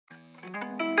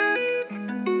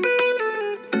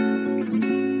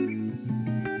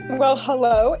Well,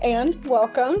 hello and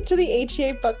welcome to the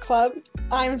HEA Book Club.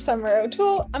 I'm Summer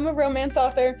O'Toole. I'm a romance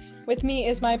author. With me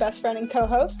is my best friend and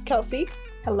co-host, Kelsey.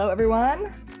 Hello,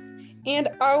 everyone. And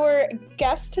our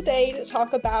guest today to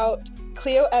talk about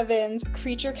Cleo Evans'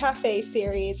 Creature Cafe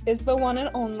series is the one and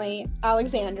only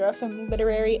Alexandra from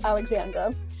Literary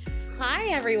Alexandra. Hi,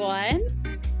 everyone.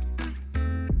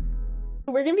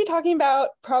 We're going to be talking about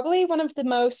probably one of the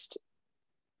most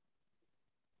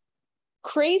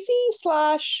crazy /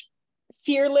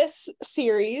 fearless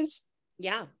series.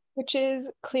 Yeah. Which is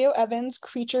Cleo Evans'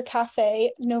 Creature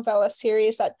Cafe novella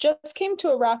series that just came to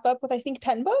a wrap up with, I think,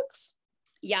 10 books.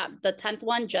 Yeah, the 10th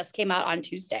one just came out on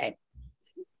Tuesday.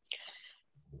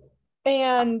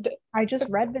 And I just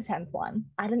read the 10th one.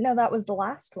 I didn't know that was the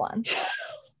last one.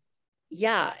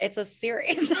 Yeah, it's a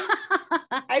series.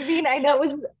 I mean, I know it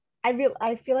was, I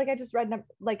feel like I just read,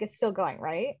 like it's still going,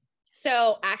 right?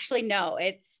 So actually, no,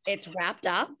 it's wrapped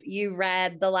up. You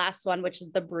read the last one, which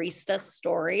is the barista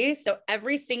story. So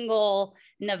every single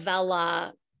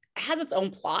novella has its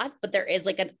own plot, but there is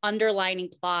like an underlining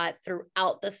plot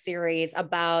throughout the series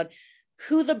about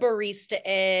who the barista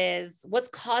is, what's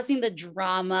causing the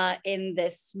drama in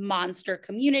this monster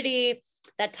community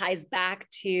that ties back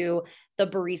to the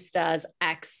barista's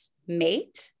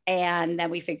ex-mate. And then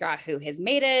we figure out who his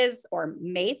mate is or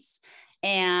mates.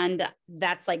 And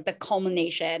that's like the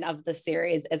culmination of the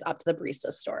series is up to the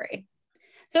barista story.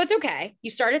 So it's okay. You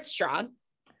started strong,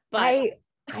 but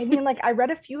I mean, like I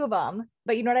read a few of them,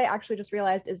 but you know what I actually just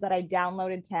realized is that I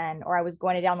downloaded 10, or I was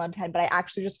going to download 10, but I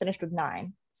actually just finished with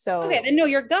 9. So okay, then no,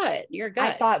 you're good. You're good.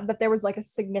 I thought that there was like a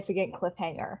significant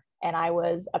cliffhanger and I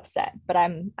was upset, but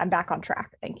I'm back on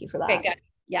track. Thank you for that. Okay, good.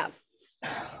 Yeah.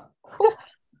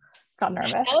 Got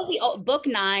nervous. That was the book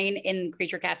 9 in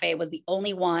Creature Cafe was the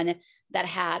only one that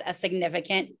had a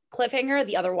significant cliffhanger.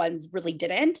 The other ones really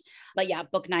didn't, but yeah,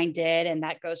 book 9 did. And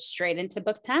that goes straight into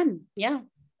book 10. Yeah.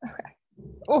 Okay.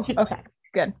 Oh, okay.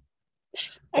 Good.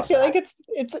 I feel like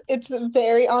it's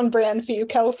very on brand for you,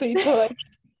 Kelsey, to like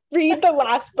read the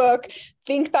last book,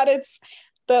 think that it's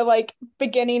the like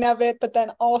beginning of it, but then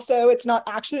also it's not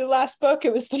actually the last book.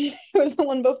 It was the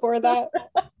one before that.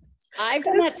 I've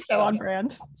done that so on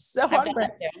brand. So on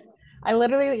brand. I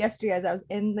literally yesterday, as I was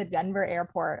in the Denver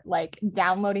airport, like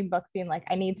downloading books, being like,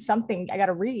 I need something I got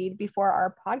to read before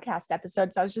our podcast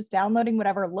episode. So I was just downloading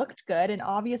whatever looked good. And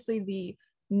obviously the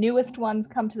newest ones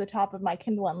come to the top of my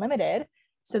Kindle Unlimited.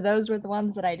 So those were the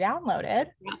ones that I downloaded.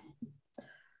 Yeah.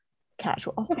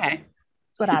 Casual. Okay.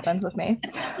 That's what happens with me.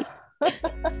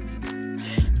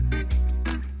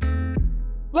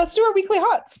 Let's do our weekly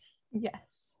hots.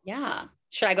 Yes. Yeah.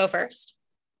 Should I go first?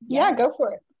 Yeah, go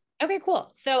for it. Okay, cool.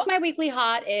 So my weekly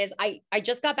hot is I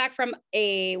just got back from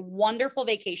a wonderful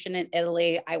vacation in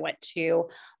Italy. I went to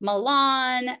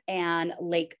Milan and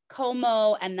Lake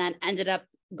Como and then ended up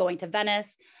going to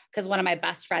Venice because one of my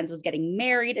best friends was getting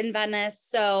married in Venice.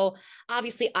 So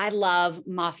obviously I love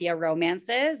mafia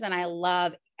romances and I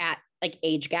love at like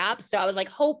age gap. So I was like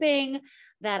hoping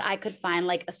that I could find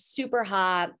like a super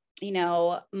hot,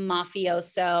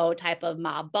 mafioso type of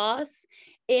mob boss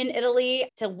in Italy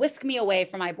to whisk me away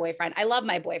from my boyfriend. I love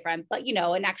my boyfriend, but in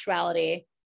actuality,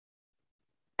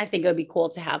 I think it would be cool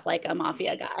to have like a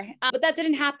mafia guy. But that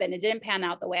didn't happen. It didn't pan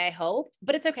out the way I hoped,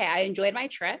 but it's okay. I enjoyed my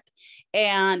trip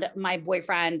and my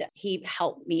boyfriend, he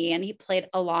helped me and he played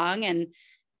along and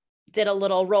did a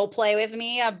little role play with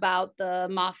me about the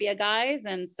mafia guys.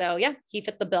 And so, yeah, he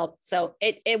fit the bill. So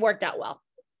it worked out well.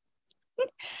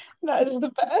 That is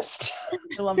the best.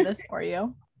 I love this for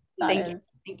you. Thank you.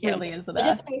 Really is the best. I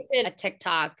just posted a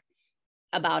TikTok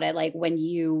about it, like when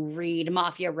you read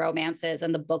mafia romances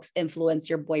and the books influence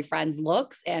your boyfriend's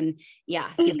looks. And yeah,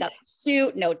 he's got a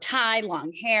suit, no tie,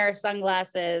 long hair,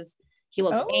 sunglasses. He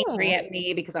looks angry at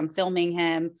me because I'm filming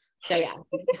him. So yeah,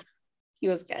 he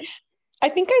was good. I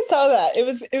think I saw that. It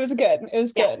was good. It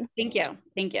was good. Yeah,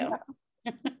 thank you.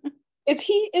 Yeah. Is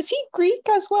he Greek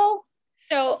as well?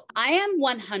 So I am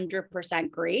 100%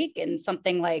 Greek, and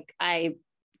something like I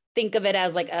think of it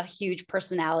as like a huge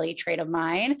personality trait of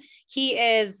mine. He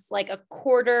is like a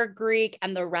quarter Greek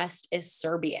and the rest is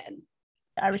Serbian.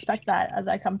 I respect that as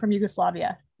I come from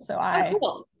Yugoslavia. So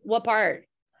cool. What part?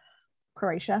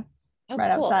 Croatia. Oh,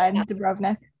 right cool. outside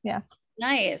Dubrovnik. Yeah.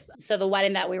 Nice. So the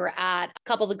wedding that we were at, a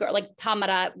couple of the girls, like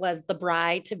Tamara was the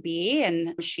bride to be,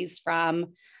 and she's from,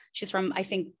 I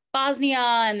think, Bosnia.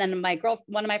 And then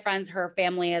one of my friends, her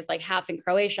family is like half in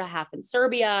Croatia, half in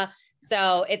Serbia.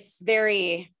 So it's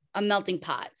a melting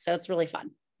pot. So it's really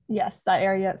fun. Yes, that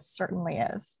area certainly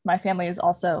is. My family is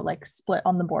also like split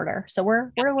on the border. So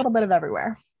we're a little bit of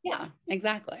everywhere. Yeah,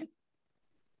 exactly.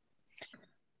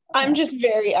 I'm just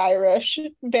very Irish,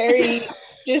 very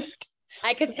Just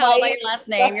I could tell by your last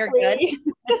name. You're good.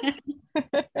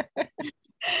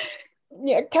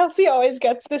 Yeah, Kelsey always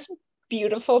gets this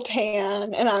beautiful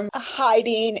tan, and I'm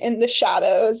hiding in the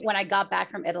shadows. When I got back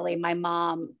from Italy, my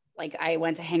mom, like, I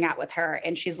went to hang out with her,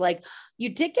 and she's like, you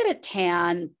did get a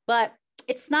tan, but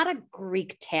it's not a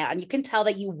Greek tan. You can tell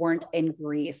that you weren't in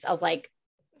Greece. I was like,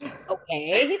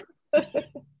 okay. It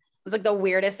was like the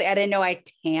weirdest thing. I didn't know I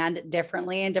tanned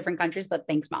differently in different countries, but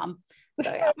thanks, Mom.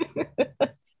 So yeah.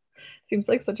 Seems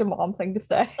like such a mom thing to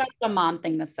say. Such a mom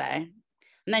thing to say.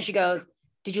 And then she goes,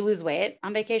 did you lose weight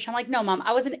on vacation? I'm like, no, Mom,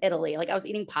 I was in Italy. Like, I was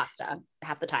eating pasta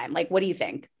half the time. Like, what do you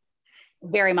think?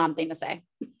 Very mom thing to say.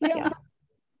 Yeah.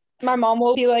 My mom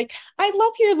will be like, I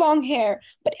love your long hair,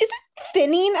 but is it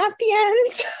thinning at the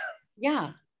ends?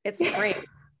 Yeah, it's great.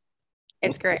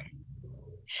 It's great.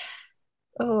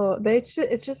 Oh,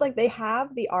 it's just like they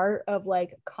have the art of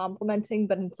like complimenting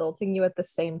but insulting you at the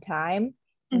same time,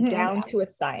 down to a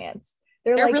science.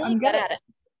 They're like, really good at it.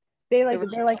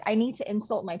 They're like, I need to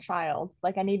insult my child.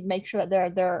 Like, I need to make sure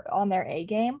that they're on their A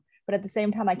game, but at the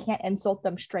same time, I can't insult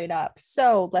them straight up.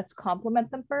 So let's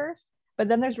compliment them first. But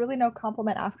then there's really no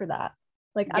compliment after that.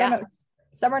 Like, I don't know.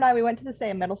 Summer and I, we went to the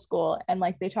same middle school, and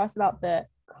like they taught us about the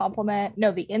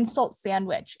insult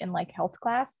sandwich in like health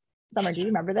class. Summer, do you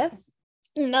remember this?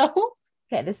 No.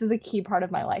 Okay, this is a key part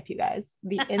of my life, you guys.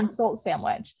 The insult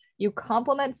sandwich. You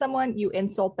compliment someone, you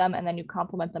insult them, and then you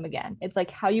compliment them again. It's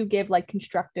like how you give like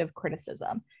constructive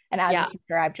criticism. And as a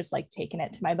teacher, I've just like taken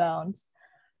it to my bones.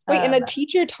 Wait, and a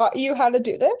teacher taught you how to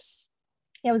do this?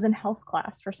 Yeah, it was in health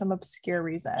class for some obscure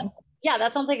reason. Yeah,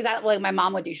 that sounds like exactly what my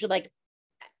mom would do. She'd like,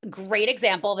 great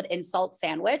example of an insult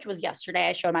sandwich was yesterday.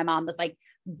 I showed my mom this like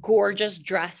gorgeous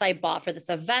dress I bought for this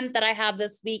event that I have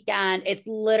this weekend. It's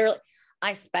literally,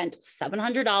 I spent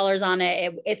 $700 on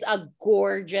it. It's a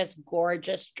gorgeous,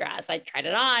 gorgeous dress. I tried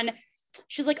it on.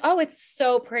 She's like, oh, it's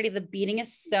so pretty. The beading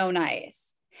is so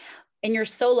nice. And you're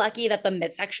so lucky that the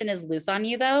midsection is loose on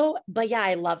you though. But yeah,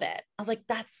 I love it. I was like,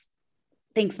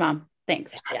 thanks, Mom.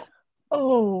 Thanks. Yeah.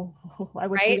 Oh, I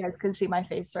wish you guys could see my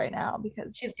face right now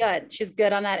because she's good. She's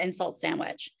good on that insult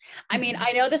sandwich. I mean,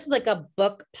 I know this is like a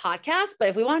book podcast, but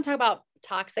if we want to talk about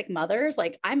toxic mothers,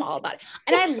 like I'm all about it.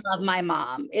 And I love my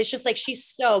mom. It's just like, she's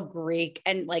so Greek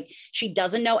and like, she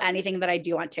doesn't know anything that I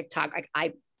do on TikTok. Like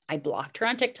I blocked her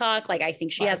on TikTok. Like, I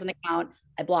think she has an account.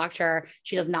 I blocked her.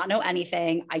 She does not know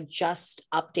anything. I just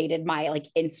updated my like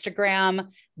Instagram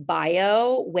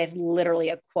bio with literally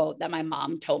a quote that my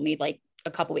mom told me like a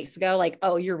couple weeks ago, like,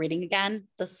 oh, you're reading again,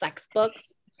 the sex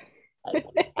books.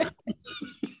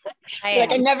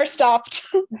 I never stopped.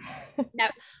 No,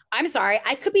 I'm sorry.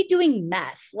 I could be doing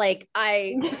meth. Like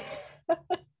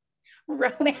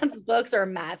romance books or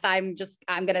meth. I'm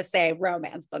going to say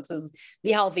romance books is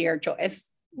the healthier choice.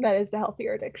 That is the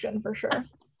healthier addiction for sure.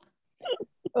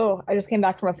 Oh, I just came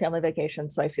back from a family vacation.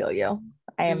 So I feel you.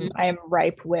 I am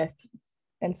ripe with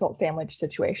insult sandwich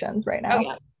situations right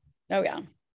now. Oh yeah.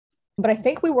 But I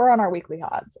think we were on our weekly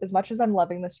hots. As much as I'm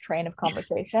loving this train of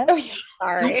conversation. Oh yeah.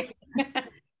 Sorry.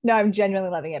 No, I'm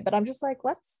genuinely loving it. But I'm just like,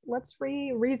 let's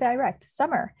redirect.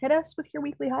 Summer, hit us with your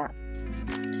weekly hot.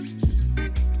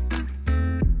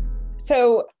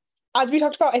 So as we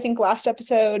talked about, I think last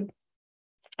episode,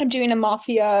 I'm doing a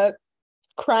mafia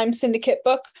crime syndicate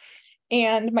book.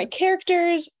 And my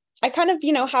characters, I kind of,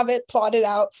 have it plotted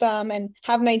out some and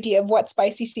have an idea of what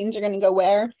spicy scenes are going to go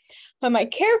where. But my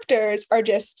characters are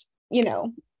just,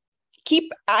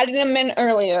 keep adding them in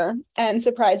earlier and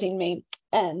surprising me.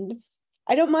 And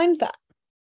I don't mind that.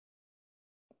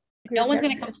 No one's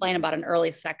going to complain about an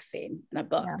early sex scene in a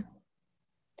book. Yeah.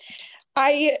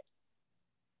 I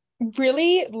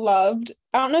really loved,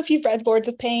 I don't know if you've read Lords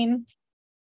of Pain.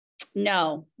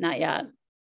 No, not yet.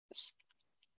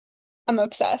 I'm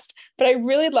obsessed, but I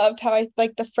really loved how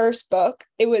like the first book,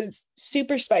 it was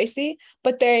super spicy,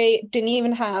 but they didn't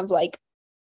even have like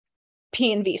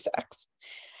P and V sex.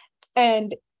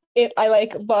 And I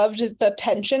like loved the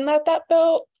tension that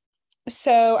built.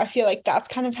 So I feel like that's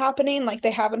kind of happening. Like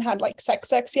they haven't had like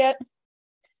sex yet,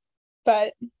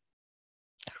 but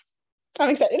I'm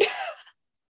excited.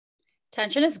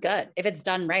 Tension is good. If it's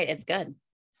done right, it's good.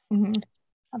 Mm-hmm.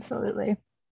 Absolutely.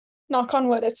 Knock on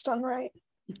wood, it's done right.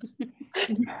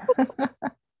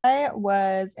 I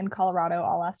was in Colorado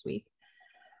all last week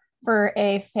for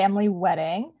a family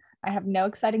wedding. I have no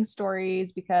exciting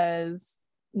stories because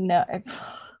it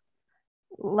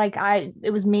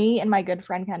was me and my good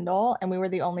friend Kendall, and we were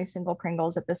the only single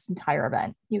Pringles at this entire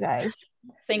event, you guys.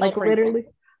 Single Pringles. Literally,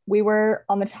 we were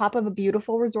on the top of a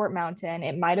beautiful resort mountain.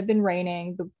 It might have been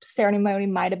raining. The ceremony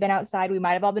might have been outside. We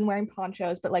might have all been wearing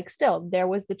ponchos, but still, there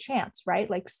was the chance, right?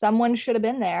 Like someone should have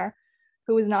been there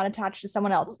who was not attached to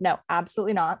someone else. No,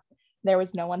 absolutely not. There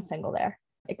was no one single there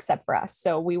except for us.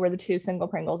 So we were the two single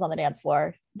Pringles on the dance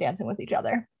floor dancing with each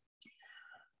other.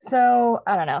 So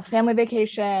I don't know, family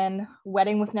vacation,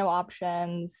 wedding with no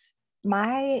options.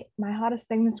 My hottest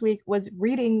thing this week was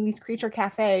reading these creature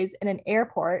cafes in an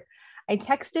airport. I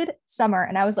texted Summer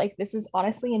and I was like, this is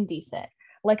honestly indecent.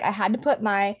 Like I had to put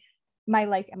my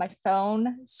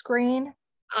phone screen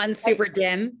on super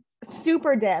dim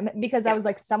because I was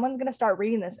like, someone's gonna start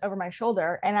reading this over my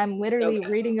shoulder, and I'm literally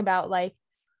reading about like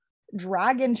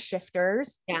dragon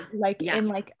shifters, and like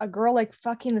a girl like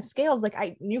fucking the scales.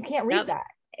 Like you can't read that.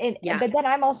 And but then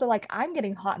I'm also like, I'm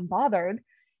getting hot and bothered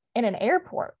in an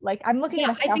airport. Like I'm looking at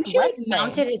a Southwest. I think he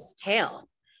mounted his tail.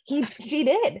 She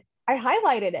did. I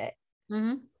highlighted it.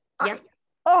 Mm-hmm. Yeah.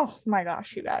 Oh my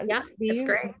gosh, you guys. Yeah, these it's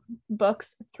great.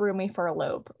 Books threw me for a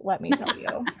loop, let me tell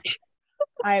you.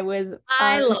 I was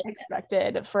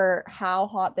unexpected for how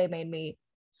hot they made me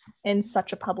in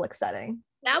such a public setting.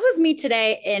 That was me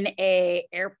today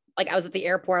I was at the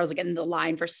airport. I was like in the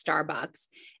line for Starbucks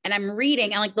and I'm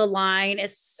reading and like the line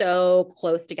is so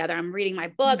close together. I'm reading my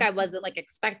book. Mm-hmm. I wasn't like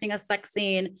expecting a sex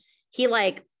scene. He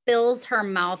like fills her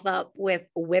mouth up with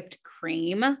whipped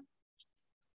cream.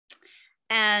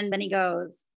 And then he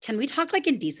goes, can we talk like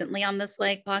indecently on this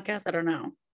like podcast? I don't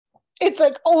know. It's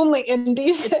like only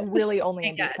indecent. It's really only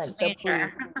indecent. So please.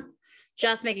 Sure.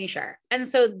 Just making sure. And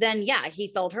so then,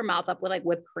 he filled her mouth up with like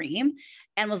whipped cream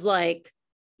and was like,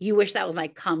 you wish that was my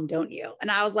cum, don't you?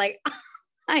 And I was like,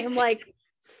 I am like,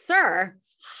 sir,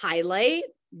 highlight,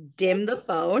 dim the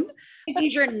phone. Making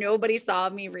sure nobody saw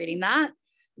me reading that.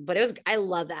 But I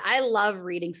love that. I love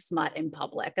reading smut in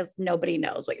public because nobody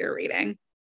knows what you're reading.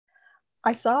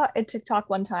 I saw a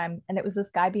TikTok one time and it was this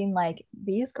guy being like,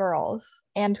 these girls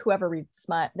and whoever reads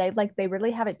smut, they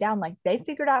really have it down. Like they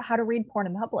figured out how to read porn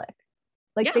in public.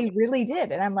 Like they really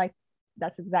did. And I'm like,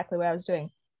 that's exactly what I was doing.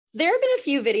 There have been a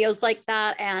few videos like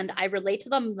that. And I relate to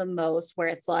them the most where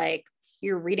it's like,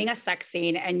 you're reading a sex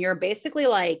scene and you're basically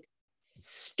like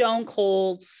stone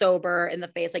cold sober in the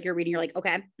face. Like you're reading, you're like,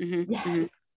 okay. Mm-hmm, yes.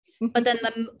 Mm-hmm. But then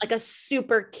like a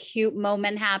super cute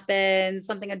moment happens,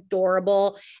 something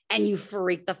adorable, and you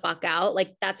freak the fuck out.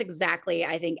 Like that's exactly,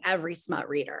 I think, every smut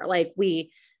reader. Like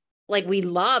we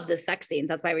love the sex scenes.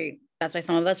 That's why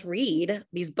some of us read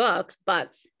these books,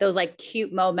 but those like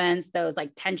cute moments, those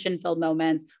like tension filled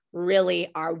moments really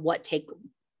are what take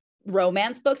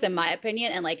romance books, in my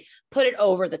opinion, and like put it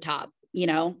over the top,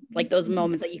 like those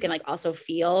moments that you can like also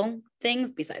feel things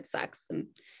besides sex and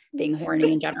being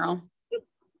horny in general.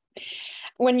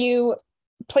 When you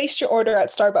placed your order at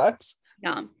Starbucks,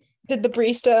 did the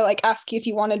barista like ask you if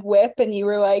you wanted whip and you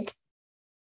were like,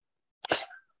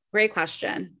 Great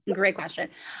question. So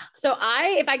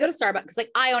if I go to Starbucks,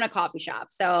 like I own a coffee shop.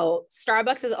 So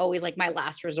Starbucks is always like my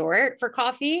last resort for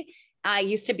coffee. I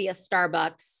used to be a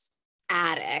Starbucks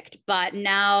addict, but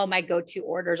now my go-to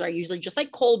orders are usually just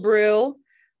like cold brew,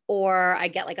 or I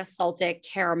get like a salted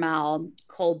caramel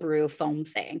cold brew foam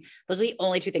thing. Those are the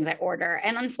only two things I order.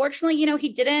 And unfortunately, he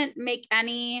didn't make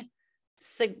any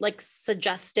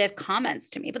suggestive comments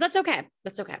to me, but that's okay.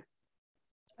 That's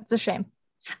a shame.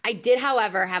 I did,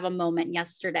 however, have a moment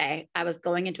yesterday. I was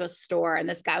going into a store and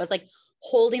this guy was like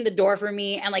holding the door for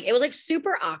me. And like, it was like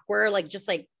super awkward, like just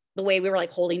like the way we were like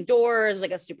holding doors,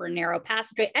 like a super narrow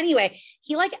passageway. Anyway,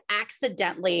 he like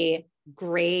accidentally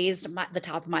grazed the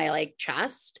top of my like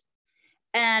chest.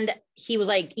 And he was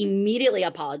like immediately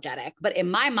apologetic. But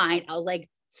in my mind, I was like,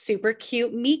 super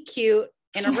cute, meet cute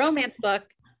in a romance book.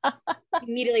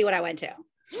 Immediately what I went to.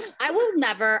 I'm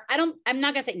not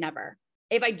going to say never.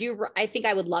 If I do, I think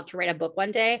I would love to write a book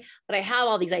one day, but I have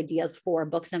all these ideas for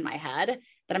books in my head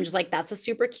that I'm just like, that's a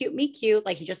super cute, meet cute.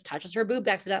 Like he just touches her boob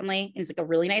accidentally. And he's like a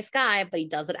really nice guy, but he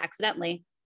does it accidentally.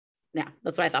 Yeah,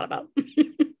 that's what I thought about.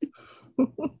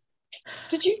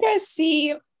 Did you guys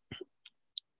see,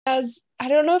 I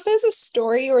don't know if it was a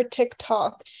story or a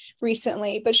TikTok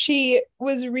recently, but she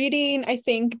was reading, I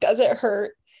think, Does It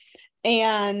Hurt?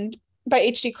 And by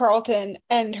H.D. Carlton,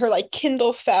 and her like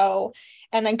Kindle fell,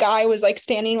 and a guy was like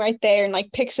standing right there and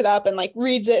like picks it up and like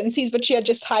reads it and sees what she had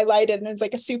just highlighted, and it's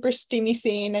like a super steamy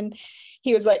scene, and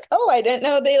he was like, oh, I didn't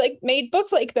know they like made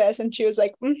books like this, and she was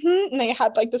like, and they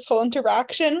had like this whole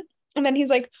interaction, and then he's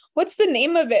like, what's the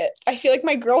name of it? I feel like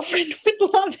my girlfriend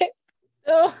would love it.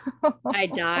 Oh, I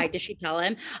died. Did she tell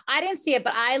him? I didn't see it,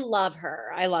 but I love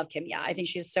her. I love Kim. Yeah, I think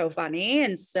she's so funny,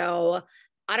 and so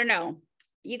I don't know.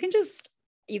 You can just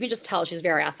tell she's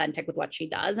very authentic with what she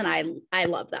does. And I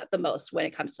love that the most when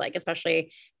it comes to like,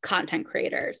 especially content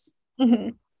creators. Mm-hmm.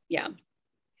 Yeah.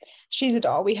 She's a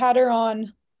doll. We had her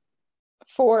on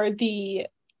for the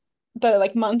the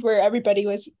like month where everybody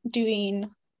was doing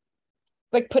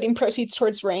like putting proceeds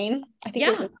towards rain. I think it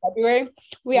was in February.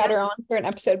 We had her on for an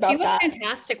episode about that. She was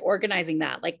fantastic organizing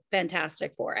that, like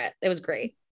fantastic for it. It was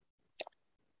great.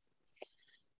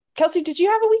 Kelsey, did you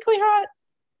have a weekly hot?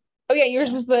 Oh yeah,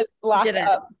 yours was the lock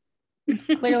up.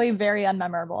 Clearly very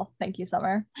unmemorable. Thank you,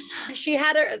 Summer. She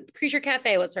had a Creature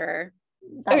Cafe was her.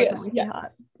 That was my weekly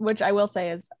hot, which I will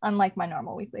say is unlike my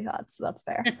normal weekly hot, so that's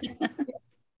fair.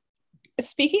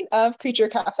 Speaking of Creature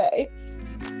Cafe,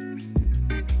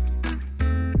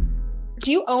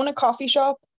 do you own a coffee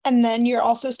shop and then you're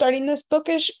also starting this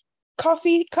bookish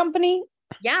coffee company?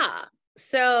 Yeah.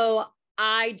 So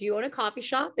I do own a coffee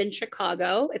shop in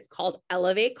Chicago. It's called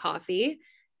Elevate Coffee.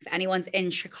 If anyone's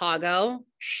in Chicago,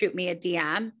 shoot me a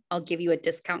DM. I'll give you a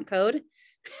discount code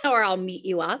or I'll meet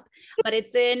you up. But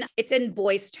it's in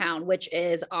Boys Town, which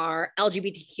is our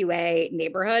LGBTQA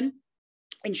neighborhood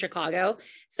in Chicago.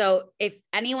 So if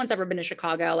anyone's ever been to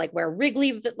Chicago, like where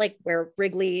Wrigley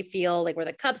Field, like where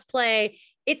the Cubs play,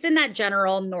 it's in that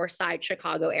general north side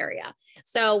Chicago area.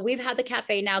 So we've had the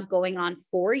cafe now going on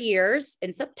 4 years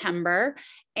in September.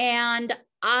 And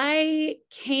I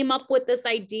came up with this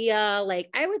idea, like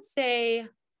I would say,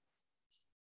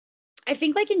 I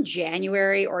think like in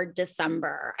January or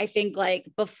December, I think like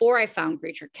before I found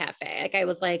Creature Cafe, like I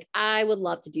was like, I would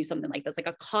love to do something like this, like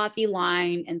a coffee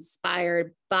line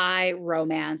inspired by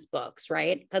romance books,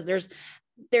 right? Because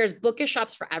there's bookish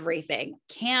shops for everything,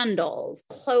 candles,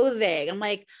 clothing. I'm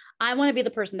like, I want to be the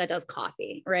person that does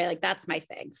coffee, right? Like that's my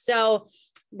thing. So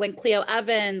when Cleo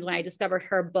Evans, when I discovered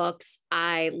her books,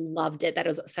 I loved it that it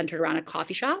was centered around a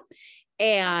coffee shop.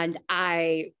 And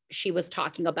she was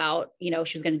talking about, she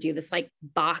was going to do this like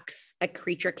a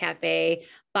Creature Cafe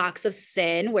box of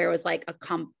sin, where it was like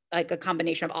a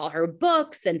combination of all her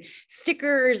books and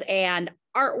stickers and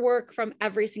artwork from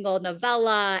every single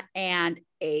novella and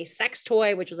a sex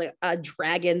toy, which was like a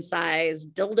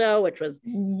dragon-sized dildo, which was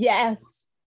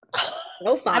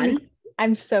so fun.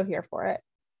 I'm so here for it.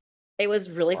 It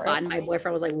was really fun. My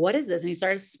boyfriend was like, what is this? And he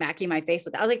started smacking my face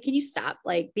with it. I was like, can you stop?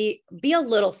 Like be a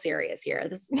little serious here.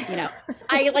 This,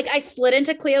 I slid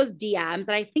into Cleo's DMs.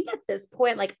 And I think at this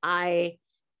point, like, I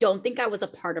don't think I was a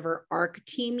part of her ARC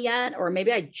team yet, or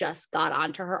maybe I just got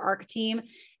onto her ARC team.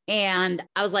 And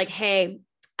I was like, hey,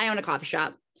 I own a coffee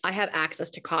shop. I have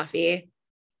access to coffee.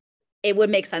 It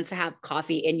would make sense to have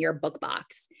coffee in your book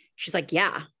box. She's like,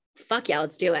 yeah. Fuck yeah,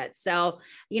 let's do it. So,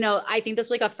 I think this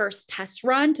was like a first test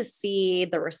run to see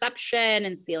the reception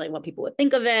and see like what people would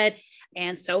think of it.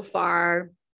 And so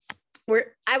far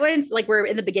we're in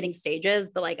the beginning stages,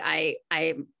 but like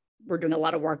we're doing a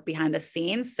lot of work behind the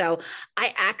scenes. So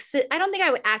I don't think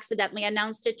I accidentally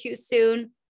announced it too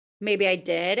soon. Maybe I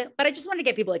did, but I just wanted to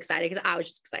get people excited because I was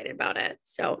just excited about it.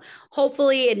 So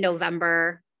hopefully in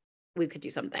November we could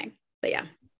do something, but yeah,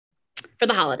 for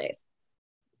the holidays.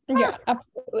 Yeah,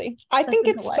 absolutely. I think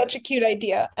it's such a cute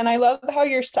idea. And I love how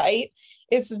your site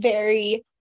is very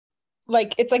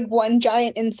like, it's like one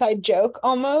giant inside joke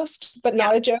almost, but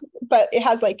not a joke, but it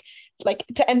has like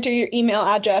to enter your email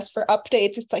address for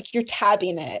updates. It's like you're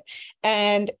tabbing it.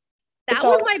 And that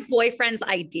was my boyfriend's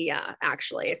idea,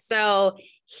 actually. So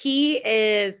he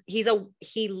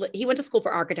went to school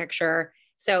for architecture.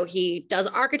 So he does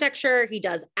architecture, he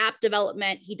does app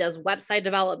development, he does website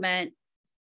development.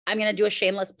 I'm going to do a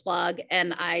shameless plug.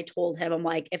 And I told him, I'm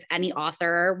like, if any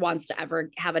author wants to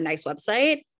ever have a nice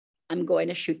website, I'm going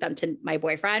to shoot them to my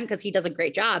boyfriend because he does a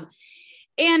great job.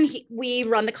 And we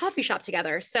run the coffee shop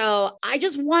together. So I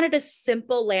just wanted a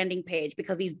simple landing page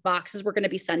because these boxes were going to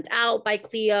be sent out by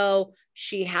Cleo.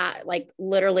 She had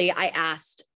literally, I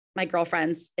asked my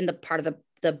girlfriends in the part of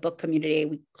the book community,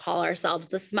 we call ourselves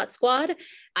the Smut Squad.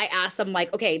 I asked them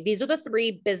okay, these are the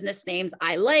 3 business names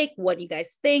I like. What do you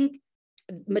guys think?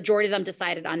 Majority of them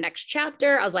decided on next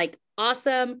chapter. I was like,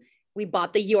 awesome. We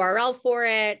bought the URL for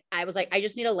it. I was like, I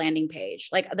just need a landing page.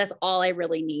 That's all I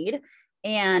really need.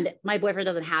 And my boyfriend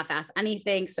doesn't half-ass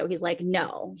anything. So he's like,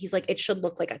 no, he's like, it should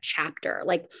look like a chapter.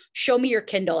 Show me your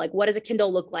Kindle. What does a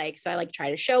Kindle look like? So I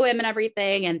try to show him and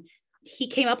everything. And he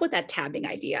came up with that tabbing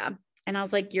idea. And I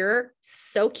was like, you're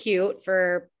so cute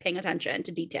for paying attention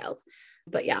to details.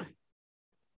 But yeah.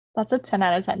 That's a 10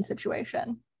 out of 10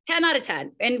 situation. 10 out of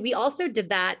 10. And we also did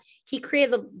that. He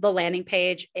created the landing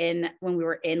page when we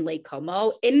were in Lake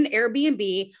Como in an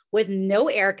Airbnb with no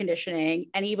air conditioning.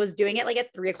 And he was doing it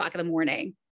at 3:00 in the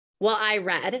morning while I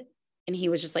read, and he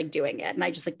was just doing it. And I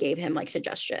just gave him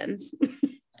suggestions.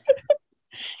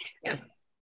 Yeah.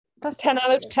 That's 10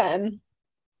 out of 10.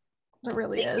 It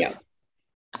really is.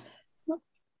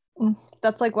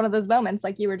 That's like one of those moments,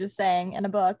 like you were just saying, in a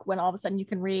book, when all of a sudden you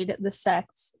can read the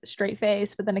sex straight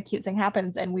face, but then a cute thing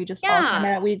happens and we just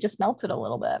all we just melted a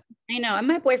little bit. I know. And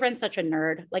my boyfriend's such a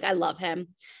nerd. Like, I love him,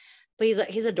 but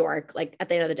he's a dork, like at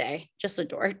the end of the day, just a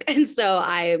dork. And so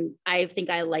I think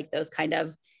I like those kind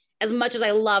of, as much as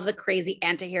I love the crazy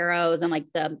antiheroes and like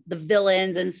the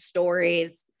villains and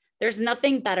stories, there's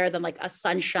nothing better than like a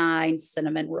sunshine,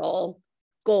 cinnamon roll,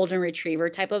 golden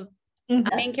retriever type of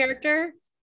main character.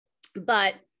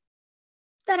 But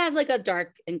that has like a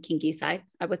dark and kinky side,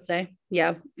 I would say.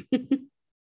 Yeah.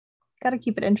 Gotta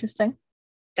keep it interesting.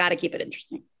 Gotta keep it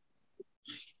interesting.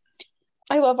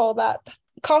 I love all that.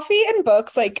 Coffee and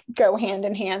books like go hand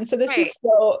in hand. So this is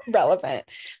still relevant.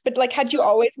 But like, had you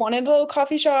always wanted a little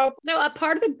coffee shop? So a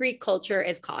part of the Greek culture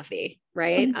is coffee,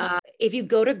 right? If you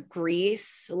go to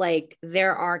Greece, like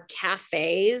there are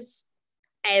cafes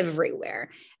everywhere.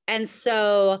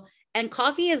 And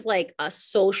coffee is like a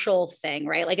social thing,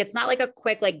 right? Like it's not like a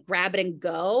quick, like grab it and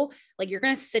go. Like you're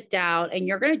going to sit down and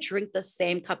you're going to drink the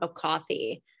same cup of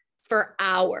coffee for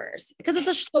hours because it's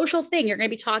a social thing. You're going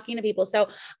to be talking to people. So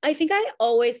I think I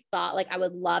always thought like I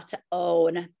would love to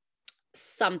own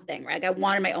something, right? Like I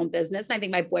wanted my own business. And I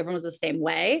think my boyfriend was the same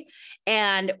way.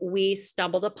 And we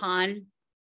stumbled upon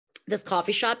this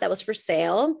coffee shop that was for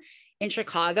sale in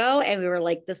Chicago. And we were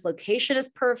like, this location is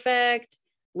perfect.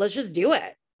 Let's just do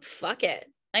it. Fuck it.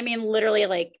 I mean, literally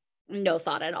like no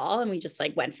thought at all. And we just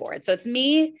like went for it. So it's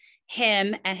me,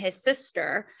 him, and his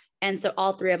sister. And so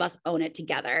all three of us own it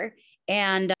together.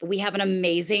 And we have an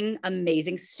amazing,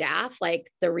 amazing staff. Like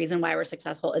the reason why we're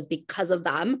successful is because of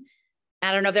them.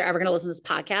 I don't know if they're ever going to listen to this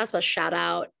podcast, but shout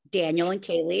out Daniel and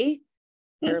Kaylee.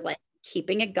 They're like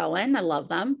keeping it going. I love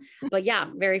them. But yeah,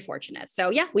 very fortunate. So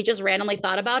yeah, we just randomly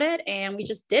thought about it and we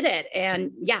just did it.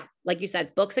 And yeah, like you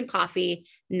said, books and coffee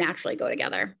naturally go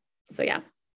together. So yeah.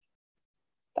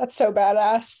 That's so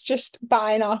badass. Just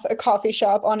buying off a coffee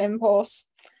shop on impulse.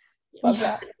 Love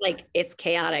that. Like it's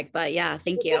chaotic, but yeah,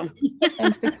 thank you.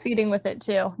 And succeeding with it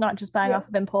too, not just buying off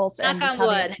of impulse. Knock on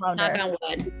wood. Knock on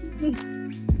wood.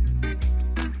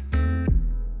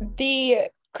 The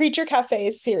Creature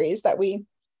Cafes series that we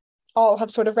all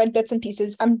have sort of read bits and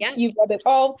pieces. You've read it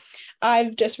all.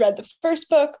 I've just read the first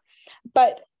book,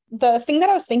 but the thing that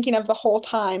I was thinking of the whole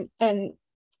time, and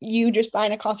you just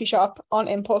buying a coffee shop on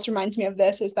impulse reminds me of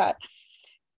this, is that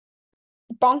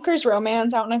Bonkers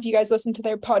Romance, I don't know if you guys listen to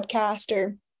their podcast,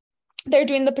 or they're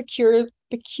doing the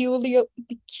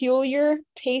peculiar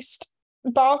taste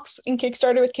box in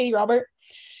Kickstarter with Katie Robert,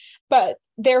 but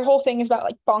their whole thing is about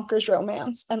like bonkers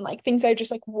romance and like things that are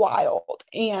just like wild.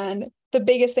 And the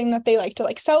biggest thing that they like to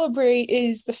like celebrate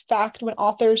is the fact when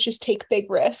authors just take big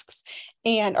risks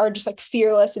and are just like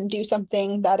fearless and do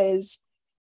something that is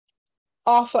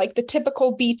off like the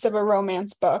typical beats of a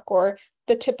romance book or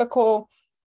the typical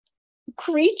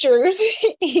creatures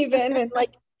even and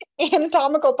like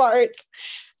anatomical parts.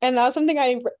 And that was something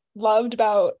I loved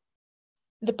about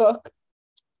the book.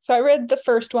 So I read the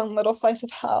first one, Little Slice of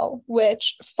Hell,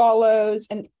 which follows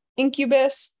an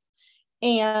incubus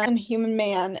and human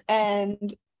man.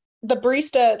 And the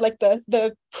barista, like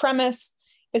the premise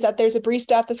is that there's a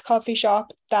barista at this coffee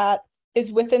shop that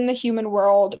is within the human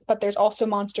world, but there's also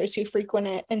monsters who frequent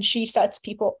it. And he sets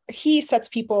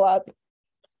people up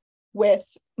with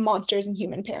monsters and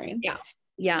human pairings. Yeah.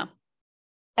 Yeah.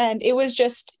 And it was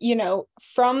just,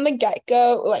 from the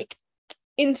get-go, like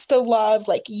insta love,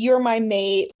 like you're my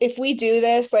mate. If we do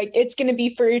this, like it's going to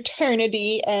be for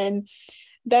eternity. And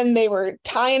then they were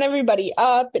tying everybody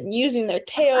up and using their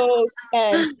tails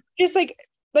and just like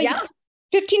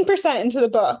 15% into the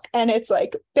book. And it's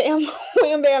like, bam,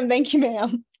 wham, bam, thank you,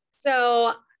 ma'am.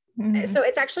 So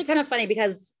it's actually kind of funny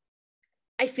because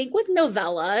I think with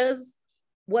novellas,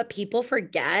 what people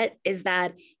forget is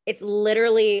that it's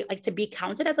literally like to be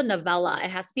counted as a novella, it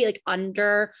has to be like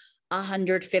under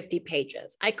 150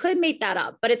 pages. I could make that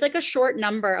up, but it's like a short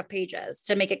number of pages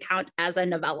to make it count as a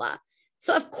novella.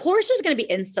 So of course there's going to be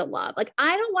instant love. Like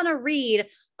I don't want to read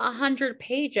 100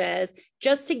 pages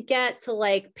just to get to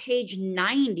like page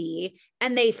 90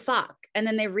 and they fuck. And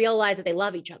then they realize that they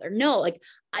love each other. No, like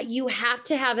you have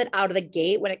to have it out of the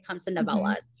gate when it comes to novellas.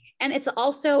 Mm-hmm. And it's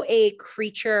also a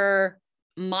creature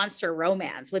monster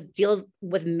romance with deals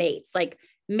with mates. Like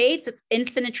mates, it's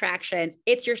instant attractions.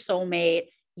 It's your soulmate.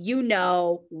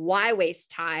 Why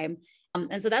waste time?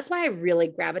 And so that's why I really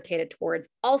gravitated towards.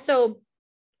 Also,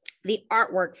 the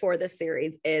artwork for this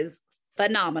series is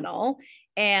phenomenal.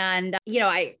 And,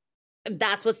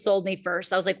 that's what sold me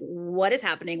first. I was like, what is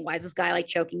happening? Why is this guy like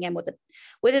choking him with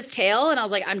his tail? And I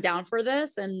was like, I'm down for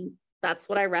this. And that's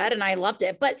what I read and I loved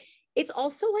it. But it's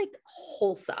also like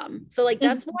wholesome. So like,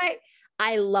 that's why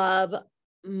I love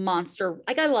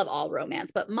I love all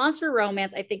romance, but monster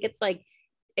romance, I think it's like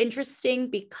interesting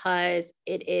because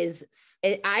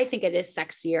I think it is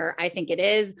sexier. I think it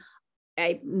is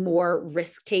a more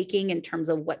risk taking in terms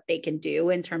of what they can do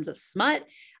in terms of smut.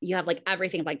 You have like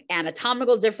everything like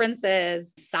anatomical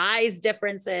differences, size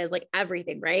differences, like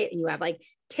everything, right? And you have like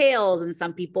tails, and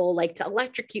some people like to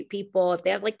electrocute people if they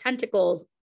have like tentacles.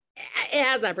 It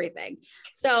has everything.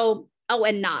 So,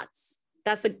 and knots.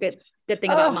 That's a good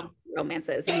thing about monster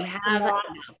romances. And you have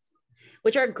knots,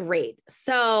 which are great.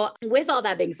 So, with all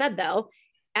that being said, though,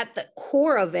 at the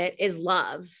core of it is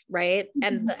love, right? Mm-hmm.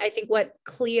 And I think what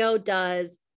Cleo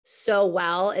does so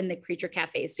well in the Creature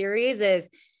Cafe series is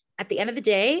at the end of the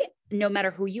day, no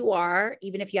matter who you are,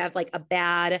 even if you have like a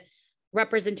bad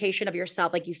representation of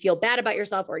yourself, like you feel bad about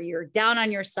yourself or you're down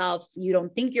on yourself, you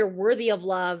don't think you're worthy of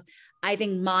love, I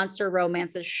think monster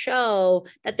romances show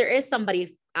that there is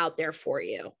somebody out there for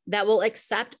you that will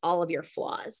accept all of your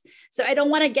flaws. So I don't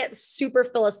want to get super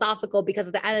philosophical because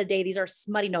at the end of the day, these are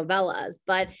smutty novellas,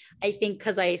 but I think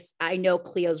because I know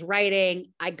Cleo's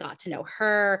writing, I got to know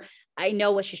her. I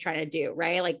know what she's trying to do,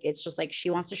 right? Like, it's just like, she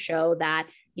wants to show that,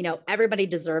 you know, everybody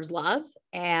deserves love,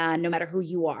 and no matter who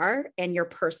you are, and your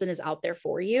person is out there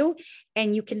for you,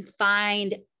 and you can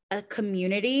find a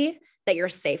community that you're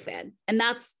safe in. And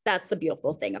that's the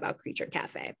beautiful thing about Creature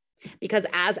Cafe. Because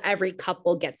as every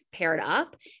couple gets paired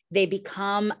up, they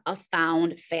become a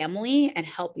found family and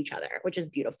help each other, which is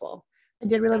beautiful. I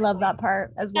did really love that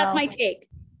part as well. That's my take.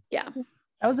 Yeah.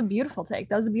 That was a beautiful take.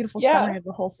 That was a beautiful summary of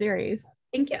the whole series.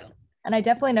 Thank you. And I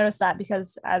definitely noticed that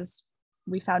because as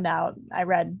we found out, I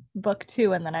read book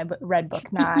 2 and then I read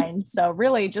book 9. So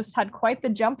really just had quite the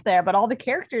jump there, but all the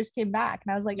characters came back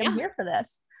and I was like, I'm here for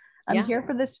this. I'm here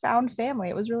for this found family.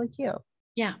 It was really cute.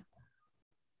 Yeah.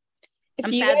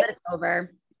 I'm sad that it's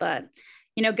over, but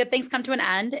you know, good things come to an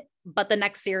end, but the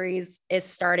next series is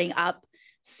starting up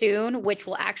soon, which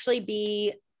will actually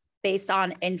be based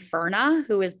on Inferna,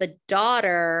 who is the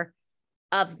daughter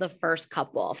of the first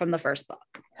couple from the first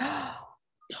book.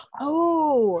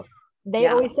 Oh, they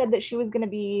always said that she was going to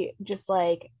be just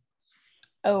like,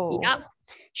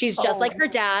 she's just like her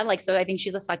dad. Like, so I think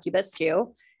she's a succubus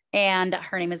too. And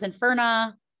her name is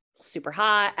Inferna. Super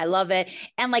hot. I love it.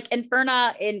 And like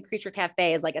Inferna in Creature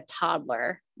Cafe is like a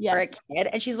toddler for a kid.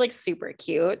 And she's like super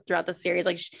cute throughout the series,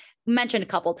 like mentioned a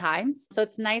couple times. So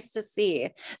it's nice to see.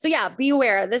 So yeah, be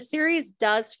aware. This series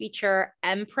does feature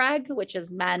MPreg, which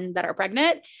is men that are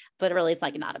pregnant, but really it's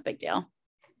like not a big deal.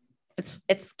 It's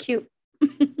cute.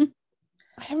 I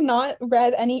have not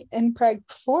read any MPreg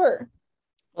before.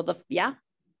 Well,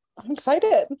 I'm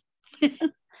excited.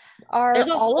 There's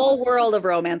a whole world of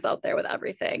romance out there with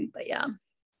everything, but yeah.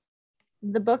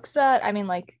 The books that, I mean,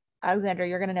 like, Alexandra,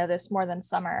 you're going to know this more than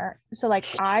Summer. So like,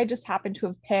 I just happen to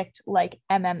have picked like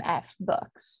MMF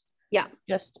books. Yeah.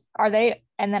 Just, are they,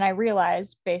 and then I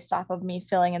realized based off of me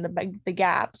filling in the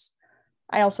gaps,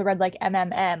 I also read like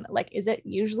MMM. Like, is it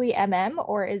usually MM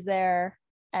or is there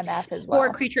MF as well?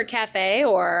 Or Creature Cafe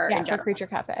or for Creature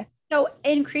Cafe. So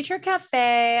in Creature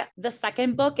Cafe, the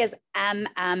second book is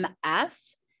MMF.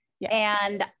 Yes.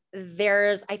 And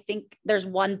I think there's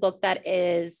one book that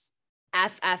is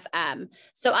FFM.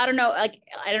 So I don't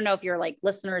know if your like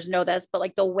listeners know this, but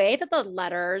like the way that the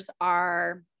letters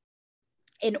are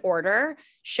in order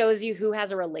shows you who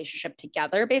has a relationship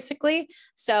together, basically.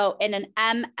 So in an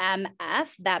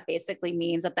MMF, that basically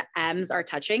means that the M's are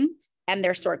touching and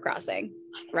they're sword crossing,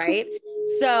 right?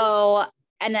 So,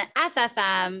 and then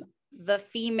FFM, the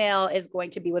female is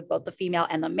going to be with both the female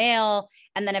and the male.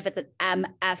 And then if it's an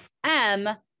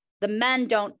MFM, the men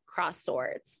don't cross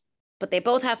swords, but they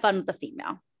both have fun with the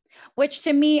female, which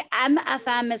to me,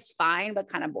 MFM is fine, but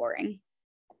kind of boring.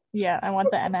 Yeah, I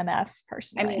want the MMF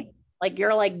personally. I mean, like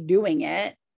you're like doing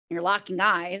it, you're locking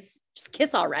eyes, just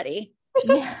kiss already.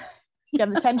 Yeah,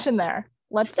 the tension there.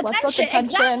 Let's put the tension.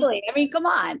 Exactly. I mean, come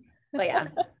on. But yeah,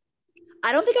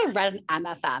 I don't think I've read an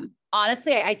MFM.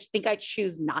 Honestly, I think I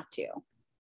choose not to.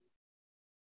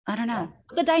 I don't know.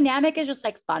 The dynamic is just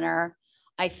like funner,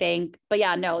 I think. But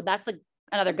yeah, no, that's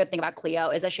another good thing about Cleo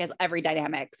is that she has every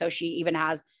dynamic. So she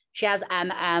has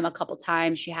MM a couple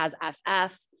times. She has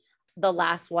FF. The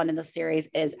last one in the series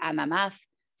is MMF.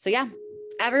 So yeah,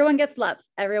 everyone gets love.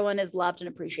 Everyone is loved and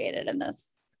appreciated in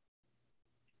this.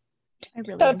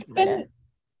 That's been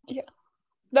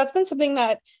something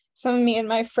that some of me and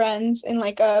my friends in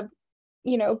like a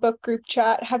book group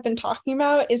chat have been talking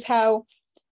about, is how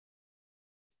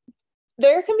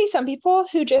there can be some people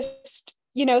who just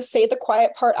say the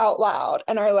quiet part out loud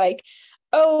and are like,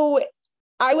 oh,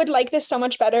 I would like this so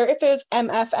much better if it was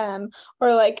MFM,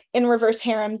 or like in reverse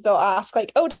harems, they'll ask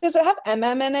like, oh, does it have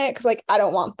MM in it? Because like I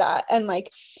don't want that. And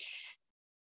like,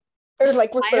 or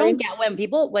like I don't get when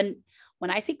people when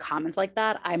I see comments like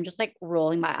that, I'm just like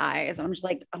rolling my eyes. I'm just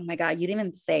like, oh my God, you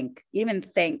didn't even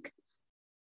think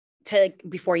to like,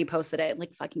 before you posted it,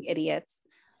 like fucking idiots.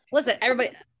 Listen,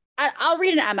 everybody, I'll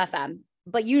read an MFM,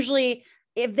 but usually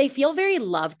if they feel very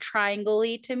love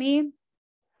triangle-y to me,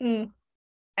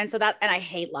 and so that, and I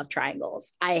hate love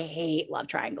triangles. I hate love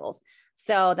triangles.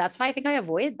 So that's why I think I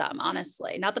avoid them,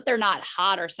 honestly. Not that they're not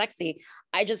hot or sexy.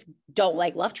 I just don't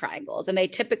like love triangles. And they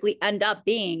typically end up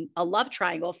being a love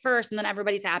triangle first, and then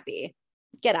everybody's happy.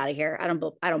 Get out of here. I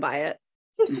don't buy it.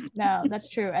 No, that's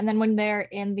true. And then when they're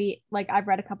in the, like, I've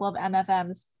read a couple of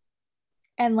MFMs,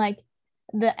 and like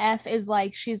the F is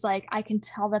like, she's like, I can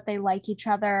tell that they like each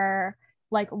other.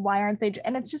 Like, why aren't they?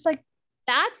 And it's just like,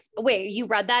 wait, you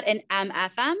read that in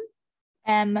MFM?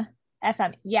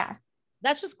 MFM. Yeah.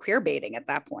 That's just queer baiting at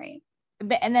that point.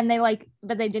 And then they like,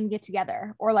 but they didn't get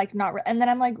together, or like not. And then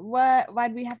I'm like, what?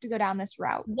 Why'd we have to go down this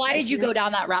route? Why did you go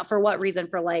down that route? For what reason?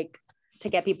 For like, to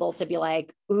get people to be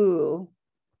like, ooh,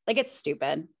 like it's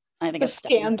stupid. I think it's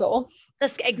scandal.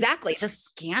 Exactly. The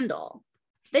scandal.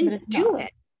 Then do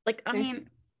it. Like, I mean,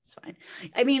 it's fine.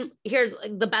 I mean, here's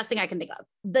the best thing I can think of.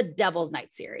 The Devil's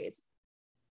Night series.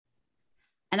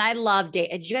 And I love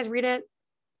did you guys read it?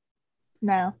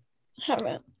 No. I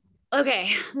haven't. Okay.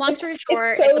 Long story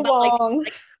short, it's so long.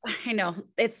 Like, I know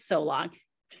it's so long.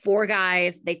 4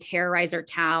 guys, they terrorize their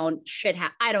town.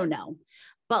 I don't know.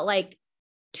 But like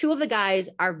 2 of the guys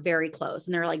are very close,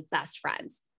 and they're like best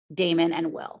friends, Damon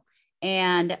and Will.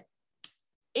 And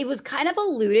it was kind of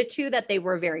alluded to that they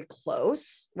were very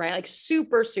close, right? Like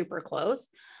super, super close.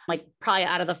 Like probably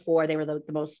out of the 4, they were the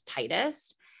most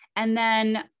tightest. And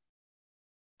then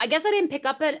I guess I didn't pick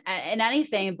up in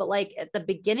anything, but like at the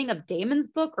beginning of Damon's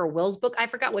book or Will's book, I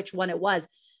forgot which one it was.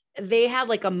 They had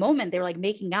like a moment, they were like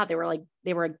making out. They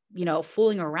were, you know,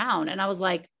 fooling around. And I was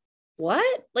like,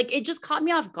 what? Like, it just caught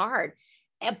me off guard.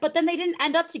 But then they didn't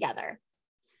end up together.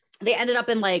 They ended up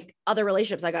in like other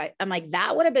relationships. I'm like,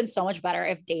 that would have been so much better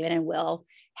if Damon and Will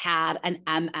had an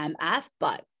MMF,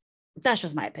 but that's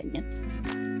just my opinion.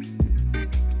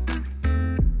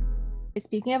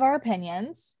 Speaking of our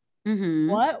opinions,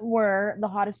 what were the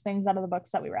hottest things out of the books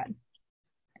that we read?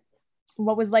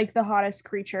 What was like the hottest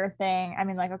creature thing? I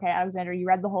mean, like, okay, Alexandra, you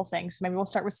read the whole thing, so maybe we'll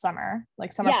start with Summer.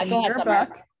 Like, Summer, yeah, go ahead, Summer.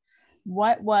 Book,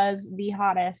 what was the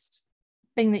hottest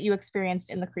thing that you experienced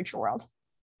in the creature world?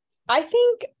 I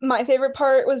think my favorite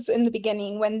part was in the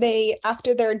beginning when they,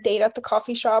 after their date at the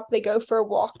coffee shop, they go for a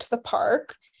walk to the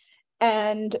park,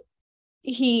 and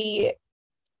the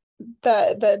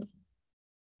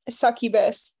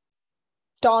succubus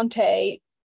Dante,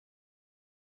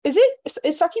 is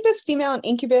succubus female and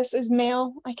incubus is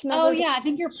male? I can never. Oh yeah, I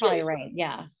think you're probably right.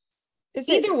 Yeah.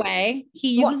 Either way,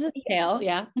 he uses his tail.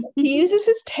 Yeah. He uses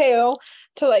his tail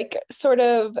to like sort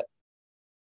of,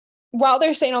 while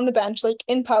they're sitting on the bench, like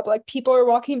in public, people are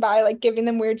walking by, like giving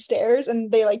them weird stares,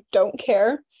 and they like don't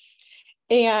care.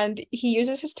 And he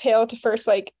uses his tail to first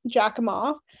like jack him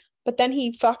off, but then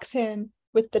he fucks him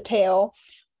with the tail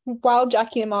while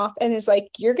jacking him off, and is like,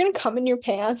 you're gonna come in your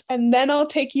pants, and then I'll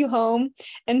take you home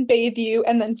and bathe you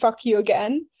and then fuck you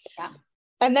again. Yeah.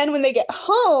 And then when they get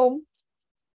home,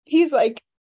 he's like,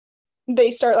 they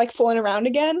start like fooling around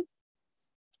again,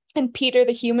 and Peter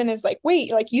the human is like,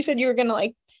 wait, like you said you were gonna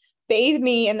like bathe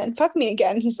me and then fuck me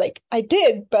again. He's like, I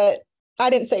did, but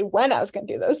I didn't say when I was gonna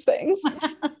do those things.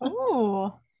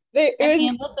 Oh,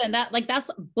 listen, that's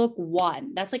book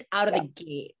 1. That's like out of the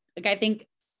gate. Like, I think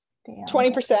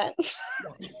 20%.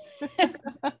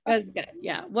 That's good.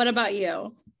 Yeah. What about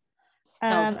you?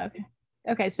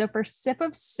 Okay. So for Sip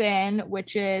of Sin,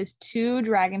 which is 2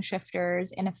 dragon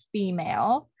shifters and a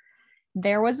female,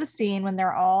 there was a scene when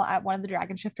they're all at one of the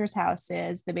dragon shifters'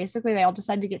 houses. They all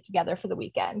decide to get together for the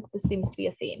weekend. This seems to be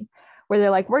a theme where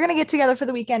they're like, we're going to get together for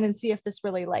the weekend and see if this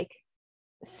really like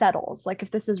settles, like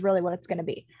if this is really what it's going to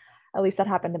be. At least that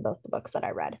happened in both the books that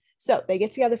I read. So they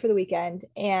get together for the weekend,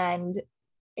 and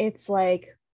it's like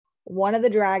one of the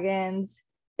dragons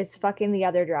is fucking the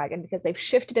other dragon because they've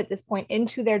shifted at this point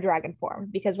into their dragon form,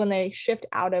 because when they shift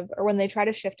out of, or when they try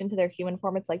to shift into their human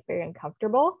form, it's like very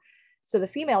uncomfortable. So the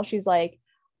female, she's like,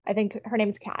 I think her name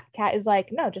is Kat. Kat is like,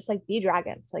 no, just like be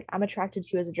dragons. Like, I'm attracted to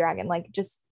you as a dragon. Like,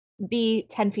 just be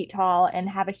 10 feet tall and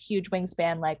have a huge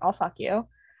wingspan. Like, I'll fuck you.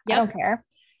 Yep. I don't care.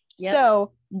 Yep.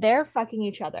 So they're fucking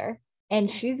each other, and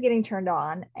she's getting turned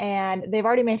on, and they've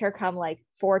already made her come like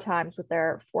 4 times with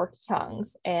their forked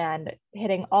tongues and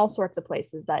hitting all sorts of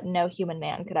places that no human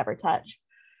man could ever touch.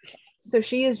 So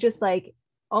she is just like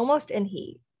almost in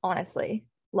heat, honestly.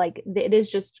 Like it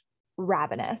is just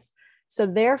ravenous. So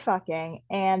they're fucking,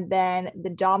 and then the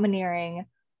domineering,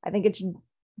 I think it's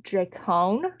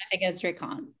Dracon. I think it's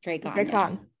Dracon.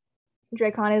 Dracon.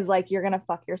 Dracon is like, you're gonna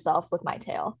fuck yourself with my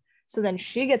tail. So then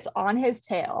she gets on his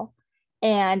tail,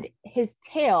 and his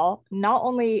tail not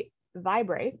only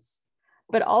vibrates,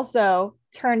 but also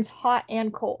turns hot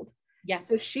and cold. Yeah.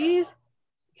 So she's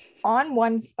on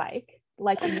one spike,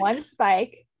 like one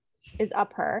spike is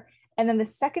up her, and then the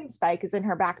second spike is in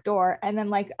her back door, and then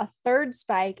like a third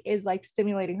spike is like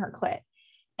stimulating her clit.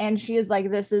 And she is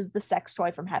like, this is the sex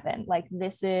toy from heaven. Like,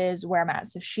 this is where I'm at.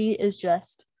 So she is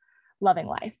just loving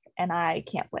life. And I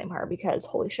can't blame her, because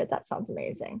holy shit, that sounds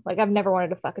amazing. Like, I've never wanted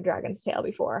to fuck a dragon's tail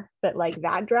before, but like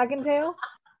that dragon tail,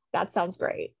 that sounds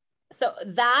great. So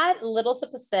that little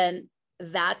Sipacin,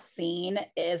 that scene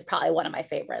is probably one of my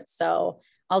favorites. So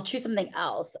I'll choose something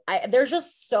else. There's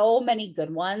just so many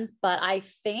good ones, but I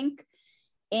think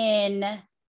in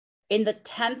the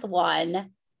 10th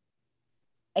one,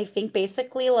 I think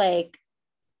basically like,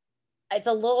 it's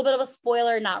a little bit of a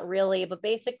spoiler, not really, but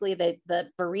basically the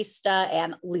barista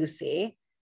and Lucy,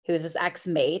 who's his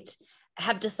ex-mate,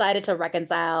 have decided to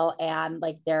reconcile, and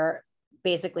like they're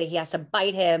basically, he has to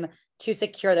bite him to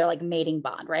secure their like mating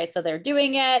bond, right? So they're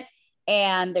doing it,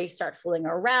 and they start fooling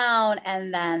around,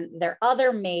 and then their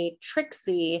other mate,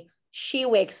 Trixie, she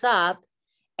wakes up,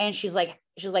 and she's like,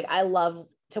 I love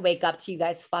to wake up to you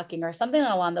guys fucking, or something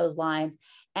along those lines.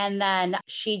 And then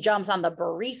she jumps on the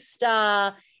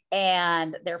barista,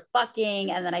 and they're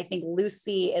fucking. And then I think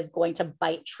Lucy is going to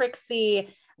bite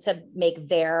Trixie to make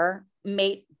their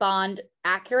mate bond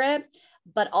accurate.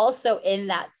 But also in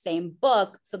that same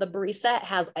book, so the barista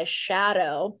has a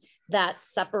shadow that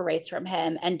separates from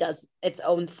him and does its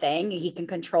own thing. He can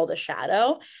control the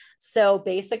shadow. So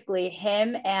basically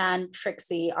him and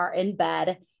Trixie are in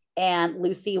bed, and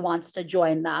Lucy wants to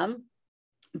join them,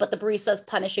 but the barista is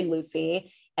punishing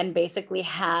Lucy and basically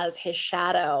has his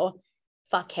shadow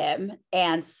fuck him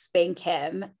and spank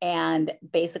him and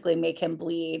basically make him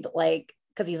bleed, like,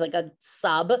 because he's like a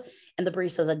sub and the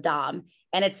barista's a dom.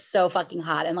 And it's so fucking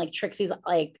hot. And like Trixie's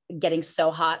like getting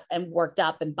so hot and worked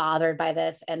up and bothered by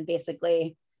this. And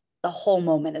basically the whole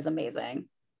moment is amazing.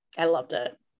 I loved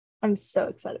it. I'm so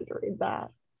excited to read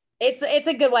that. It's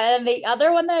a good one. And the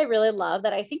other one that I really love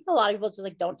that I think a lot of people just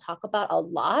like don't talk about a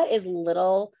lot is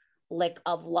Little Lick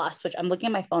of Lust, which I'm looking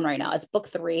at my phone right now. It's book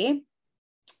 3.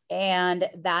 And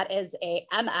that is a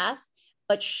MF,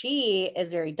 but she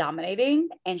is very dominating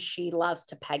and she loves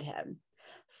to peg him.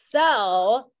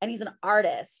 So, and he's an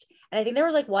artist. And I think there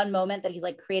was like one moment that he's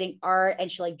like creating art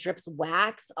and she like drips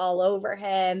wax all over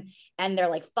him. And they're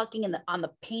like fucking on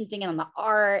the painting and on the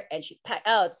art. And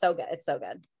oh, it's so good. It's so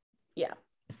good. Yeah.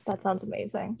 That sounds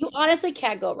amazing. You honestly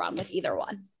can't go wrong with either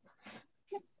one.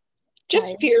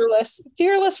 Just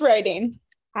fearless writing.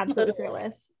 Absolutely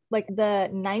fearless. Like the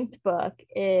 9th book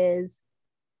is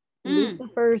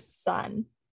Lucifer's son.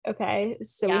 Okay.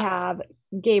 So we have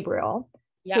Gabriel,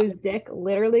 whose dick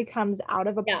literally comes out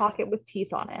of a pocket with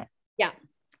teeth on it. Yeah.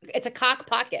 It's a cock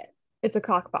pocket. It's a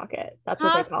cock pocket. That's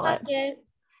what they call it.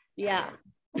 Yeah.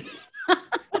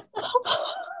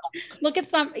 Look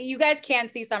at you guys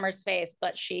can't see Summer's face,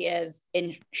 but she's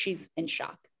in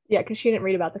shock. Yeah, because she didn't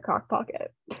read about the cock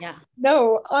pocket. Yeah.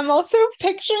 No, I'm also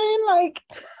picturing like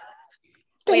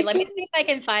wait, let me see if I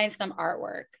can find some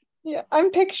artwork. Yeah,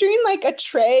 I'm picturing like a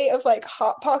tray of like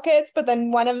hot pockets, but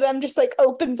then one of them just like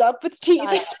opens up with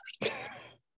teeth.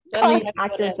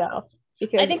 Act yourself.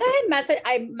 I think I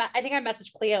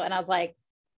messaged Cleo and I was like,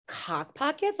 cock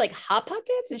pockets, like hot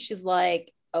pockets, and she's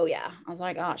like, oh yeah. I was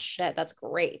like, oh shit, that's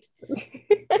great.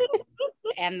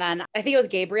 And then I think it was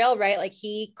Gabriel, right? Like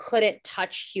he couldn't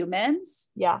touch humans.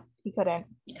 Yeah, he couldn't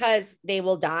because they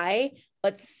will die.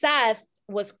 But Seth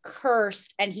was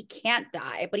cursed and he can't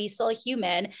die, but he's still a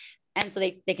human. And so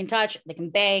they can touch, they can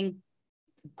bang.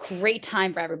 Great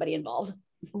time for everybody involved.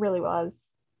 Really was.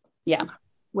 Yeah.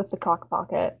 With the cock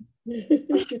pocket.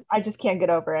 I just can't get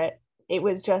over it. It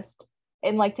was just,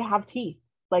 and like to have teeth,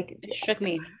 like it shook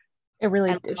me. It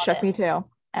really shook me too.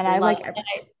 And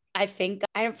I think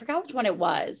I forgot which one it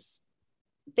was.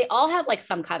 They all have like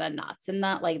some kind of knots in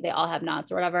that, like they all have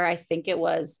knots or whatever. I think it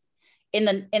was in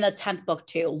the 10th book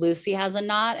too. Lucy has a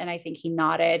knot, and I think he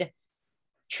knotted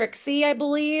Trixie, I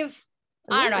believe.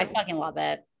 I don't know. I fucking love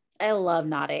it. I love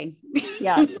knotting.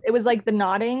 Yeah, it was like the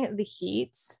knotting, the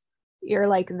heats. You're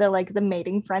like the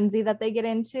mating frenzy that they get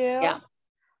into. Yeah,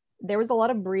 there was a lot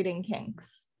of breeding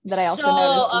kinks that I also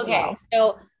noticed. Okay, well.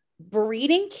 So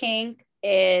breeding kink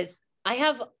is, I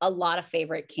have a lot of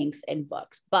favorite kinks in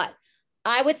books, but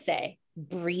I would say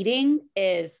breeding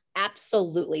is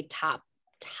absolutely top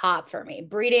top for me.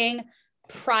 Breeding,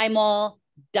 Primal,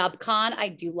 Dubcon, I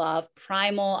do love.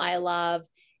 Primal, I love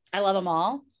them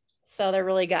all. So they're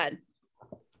really good.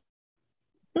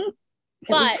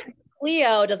 But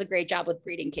Cleo does a great job with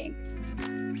Breeding King.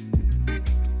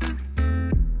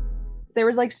 There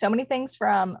was like so many things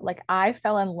from like, I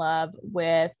fell in love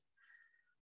with,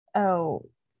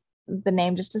 the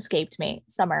name just escaped me.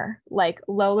 Summer, like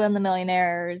Lola and the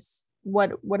Millionaires.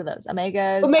 What are those?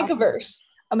 Omegaverse.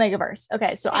 Omegaverse.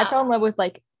 Okay, so Yeah. I fell in love with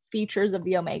like features of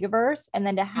the Omegaverse, and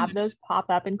then to have those pop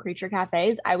up in creature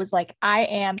cafes, I was like, I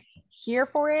am here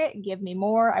for it. Give me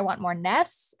more. I want more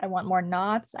nests. I want more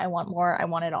knots. I want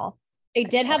it all. They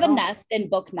did have a nest in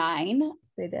book 9.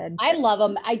 They did. I love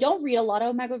them. I don't read a lot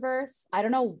of Omegaverse. I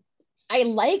don't know. I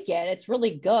like it. It's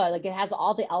really good. Like it has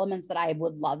all the elements that I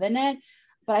would love in it.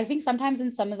 But I think sometimes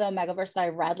in some of the Omegaverse that I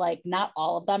read, like not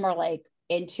all of them are like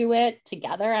into it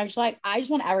together. I'm just like, I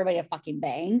just want everybody to fucking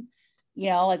bang. You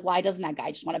know, like why doesn't that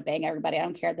guy just want to bang everybody? I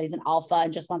don't care that he's an alpha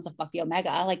and just wants to fuck the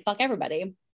Omega. Like fuck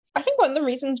everybody. I think one of the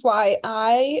reasons why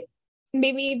I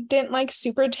maybe didn't like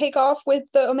super take off with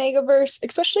the Omegaverse,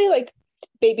 especially like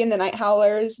Baby and the Night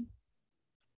Howlers,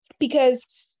 because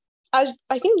as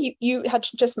I think you had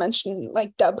just mentioned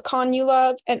like Dubcon you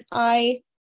love, and I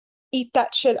eat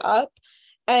that shit up.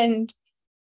 And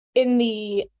in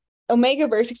the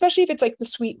Omegaverse, especially if it's like the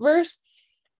sweet verse,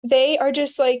 they are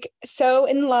just like so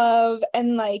in love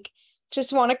and like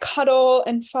just want to cuddle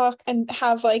and fuck and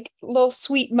have like little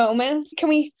sweet moments. Can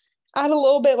we add a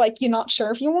little bit like you're not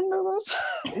sure if you want to know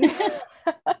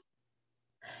those?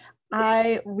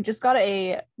 I just got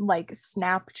a like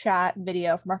Snapchat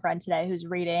video from a friend today who's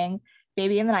reading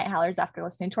Baby and the Night Howlers after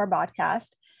listening to our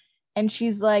podcast. And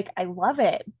she's like, I love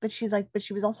it. But she's like, but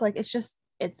she was also like, it's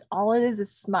all it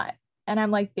is smut. And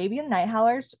I'm like, Baby and the Night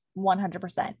Howlers,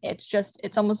 100%.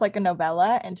 It's almost like a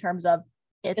novella in terms of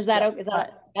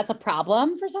that's a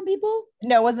problem for some people?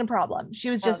 No, it wasn't a problem. She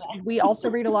was just, we also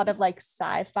read a lot of like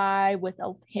sci-fi with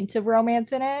a hint of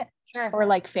romance in it. Sure. Or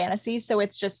like fantasy. So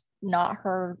it's just not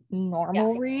her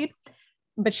normal read,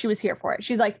 but she was here for it.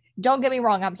 She's like, don't get me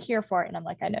wrong, I'm here for it. And I'm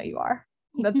like, I know you are.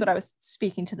 That's what I was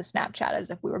speaking to the Snapchat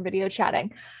as if we were video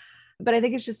chatting. But I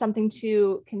think it's just something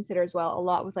to consider as well. A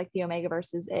lot with like the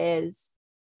Omegaverses is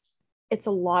it's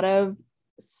a lot of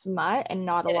smut and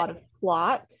not a lot of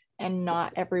plot, and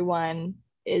not everyone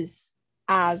is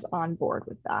as on board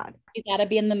with that. You got to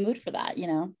be in the mood for that, you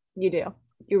know? You do.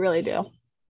 You really do.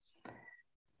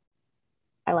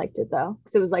 I liked it though,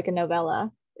 because it was like a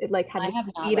novella. It like had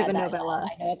the speed of a novella.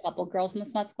 I know a couple girls in the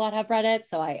Smut Squad have read it,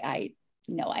 so I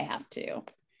know I have to.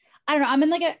 I don't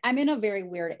know. I'm in a very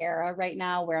weird era right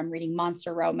now where I'm reading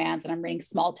monster romance and I'm reading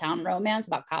small town romance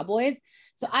about cowboys.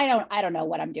 So I don't know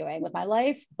what I'm doing with my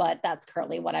life, but that's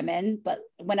currently what I'm in. But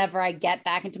whenever I get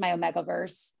back into my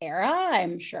Omegaverse era,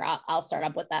 I'm sure I'll start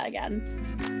up with that again.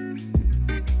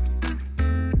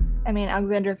 I mean,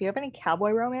 Alexandra, if you have any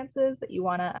cowboy romances that you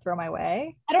want to throw my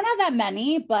way. I don't have that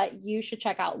many, but you should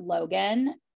check out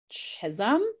Logan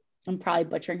Chisholm. I'm probably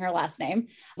butchering her last name,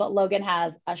 but Logan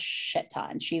has a shit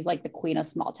ton. She's like the queen of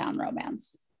small town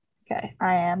romance. Okay.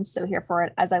 I am so here for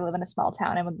it, as I live in a small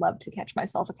town and would love to catch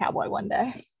myself a cowboy one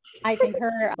day. I think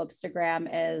her bookstagram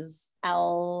is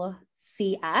LCS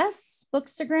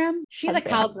bookstagram. She's a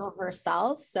cowgirl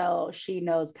herself, so she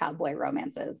knows cowboy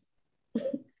romances.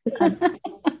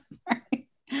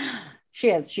 She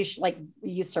is. She's like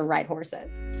used to ride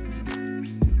horses.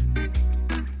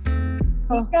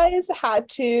 You guys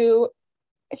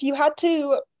if you had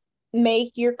to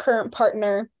make your current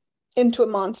partner into a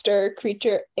monster,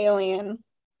 creature, alien,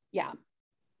 yeah,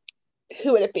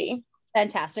 who would it be?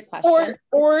 Fantastic question.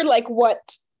 Or like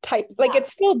what type? Like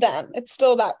it's still them. It's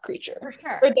still that creature. For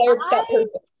sure. Or that person.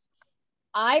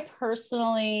 I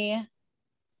personally,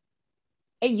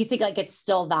 you think like it's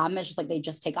still them? It's just like they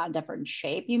just take on a different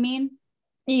shape. You mean?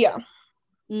 Yeah.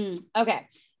 Okay.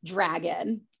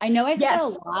 Dragon. I know I said a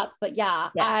lot, but yeah,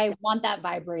 yes. I want that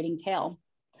vibrating tail.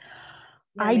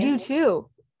 You know I do too.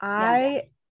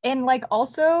 And like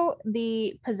also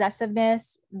the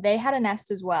possessiveness, they had a nest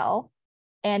as well.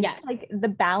 And just like the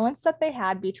balance that they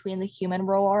had between the human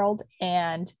world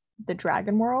and the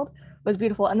dragon world was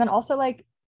beautiful. And then also like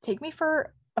take me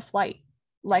for a flight.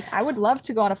 Like I would love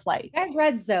to go on a flight. You guys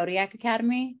read Zodiac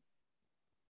Academy?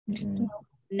 Mm-hmm.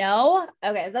 No?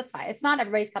 Okay, that's fine. It's not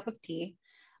everybody's cup of tea,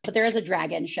 but there is a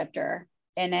dragon shifter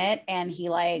in it. And he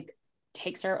like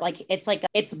takes her, like,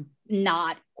 it's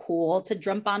not cool to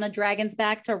jump on a dragon's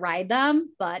back to ride them,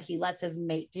 but he lets his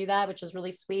mate do that, which is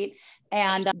really sweet.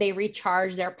 And they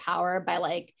recharge their power by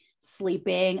like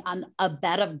sleeping on a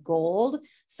bed of gold.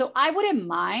 So I wouldn't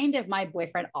mind if my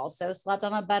boyfriend also slept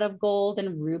on a bed of gold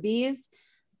and rubies.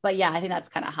 But yeah, I think that's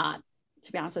kind of hot,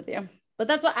 to be honest with you. But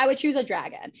that's what I would choose, a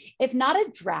dragon. If not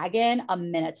a dragon, a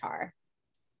minotaur.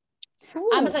 Ooh.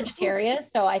 I'm a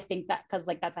Sagittarius, so I think that because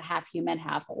like that's a half human,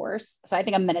 half horse. So I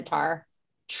think a minotaur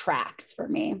tracks for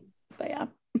me. But yeah.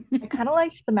 I kind of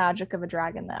like the magic of a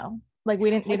dragon though. Like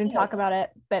we didn't talk about it,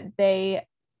 but they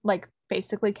like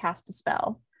basically cast a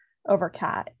spell over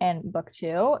Kat in book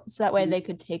 2. So that way they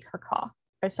could take her cock.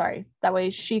 Or sorry, that way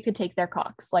she could take their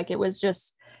cocks. Like it was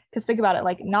just because think about it,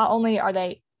 like not only are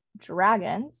they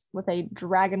dragons with a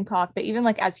dragon cock, but even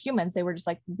like as humans, they were just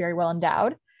like very well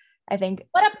endowed. I think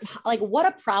what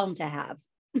a problem to have.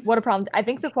 What a problem. I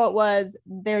think the quote was,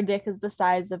 their dick is the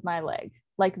size of my leg.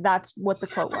 Like that's what the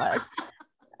quote was.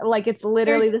 Like it's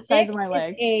literally the size of my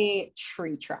leg. A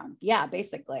tree trunk. Yeah,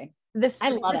 basically.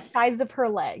 I love the size of her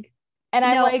leg. And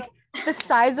I'm like, the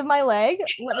size of my leg,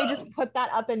 let me just put that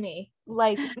up in me.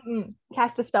 Like,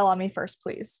 cast a spell on me first,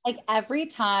 please. Like every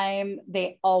time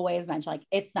they always mention like,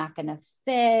 it's not going to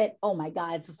fit. Oh my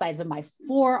God, it's the size of my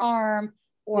forearm.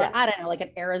 Or I don't know, like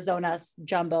an Arizona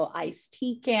jumbo iced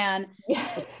tea can. Yeah.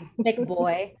 Thick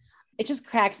boy. It just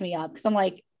cracks me up because I'm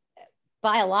like,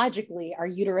 biologically, our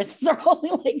uteruses are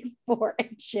only like 4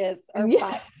 inches or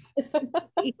 5.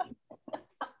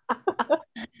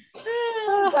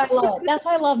 That's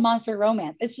why I love monster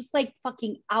romance. It's just like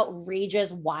fucking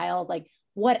outrageous, wild, like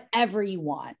whatever you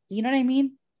want. You know what I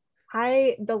mean?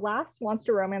 The last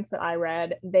monster romance that I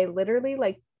read, they literally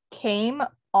like came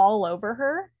all over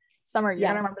her. Summer, you're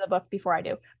gonna remember the book before I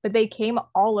do, but they came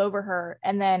all over her,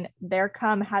 and then their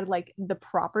cum had like the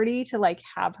property to like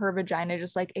have her vagina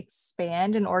just like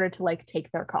expand in order to like take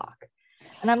their cock.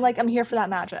 And I'm like, I'm here for that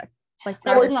magic. Like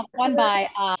there was one by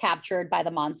Captured by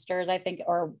the Monsters, I think,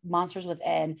 or Monsters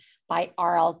Within by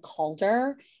R.L.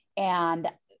 Calder, and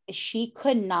she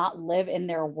could not live in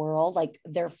their world. Like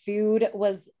their food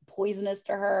was poisonous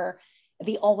to her.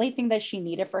 The only thing that she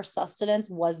needed for sustenance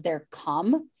was their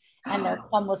cum. And their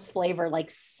cum was flavored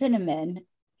like cinnamon,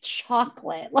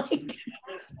 chocolate. Like,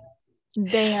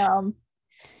 damn.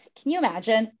 Can you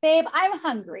imagine, babe? I'm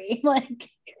hungry. Like,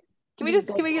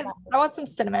 can we get? I want some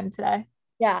cinnamon today.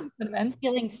 Yeah, cinnamon.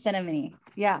 Feeling cinnamony.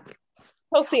 Yeah.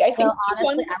 Kelsey, I think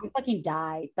honestly, I would fucking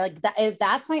die. Like that. If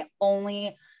that's my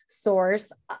only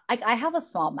source. I have a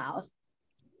small mouth.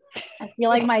 I feel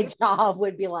like my job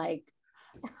would be like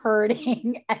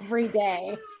hurting every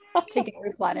day to get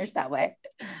replenished that way.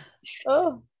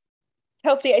 Oh,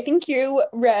 Kelsey, I think you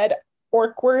read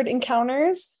Orkward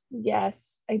Encounters.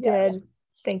 Yes, I did.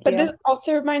 Thank you. But this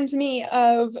also reminds me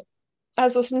of, I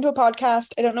was listening to a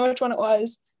podcast, I don't know which one it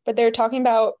was, but they were talking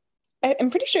about,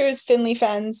 I'm pretty sure it was Finley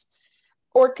Fenn's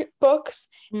orc books,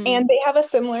 and they have a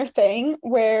similar thing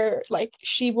where like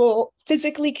she will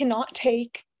physically cannot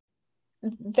take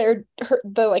the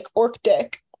like orc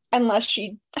dick unless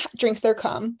she drinks their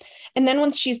cum, and then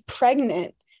once she's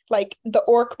pregnant, like the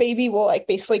orc baby will like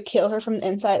basically kill her from the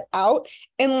inside out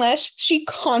unless she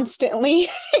constantly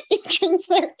drinks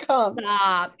their cum.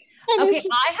 Stop. Okay,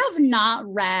 I have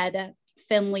not read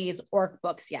Finley's orc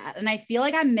books yet, and I feel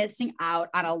like I'm missing out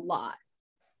on a lot.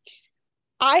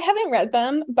 I haven't read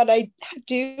them, but I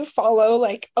do follow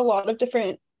like a lot of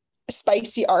different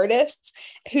spicy artists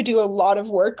who do a lot of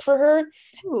work for her.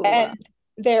 Ooh. And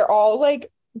they're all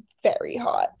like very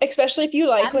hot, especially if you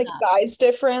like size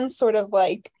difference, sort of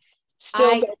like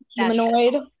still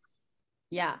humanoid.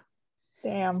 Yeah.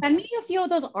 Damn. Send me a few of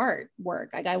those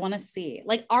artwork. Like I want to see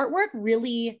like artwork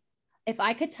really. If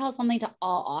I could tell something to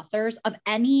all authors of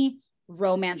any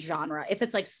romance genre, if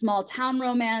it's like small town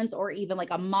romance or even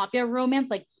like a mafia romance,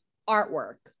 like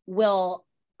artwork will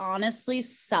honestly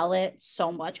sell it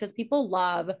so much because people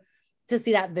love to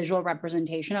see that visual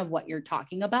representation of what you're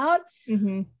talking about.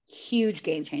 Mm-hmm. Huge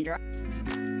game changer.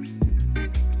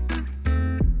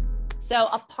 So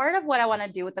a part of what I want to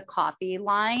do with the coffee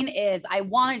line is I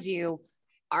want to do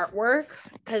artwork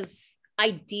because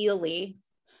ideally,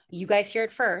 you guys hear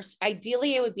it first.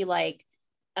 Ideally, it would be like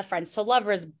a friends to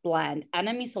lovers blend,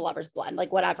 enemies to lovers blend,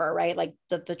 like whatever, right? Like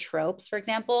the tropes, for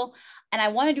example. And I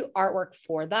want to do artwork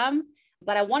for them,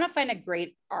 but I want to find a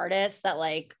great artist that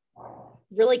like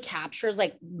really captures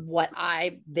like what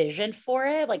I visioned for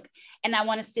it. Like, and I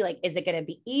want to see like, is it going to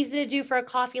be easy to do for a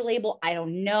coffee label? I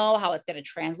don't know how it's going to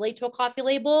translate to a coffee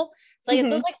label. It's like,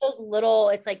 it's like those little,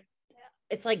 it's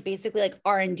like basically like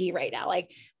R&D right now.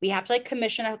 Like we have to like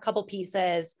commission a couple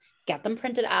pieces, get them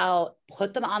printed out,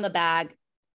 put them on the bag.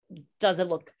 Does it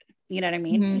look good? You know what I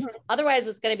mean? Mm-hmm. Otherwise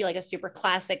it's going to be like a super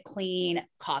classic, clean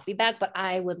coffee bag, but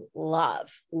I would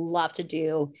love to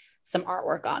do some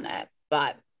artwork on it.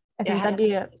 But I think that'd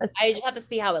be I just have to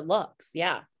see how it looks.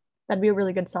 Yeah. That'd be a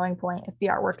really good selling point if the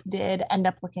artwork did end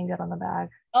up looking good on the bag.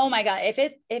 Oh my God. If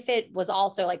it was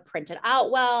also like printed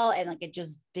out well and like it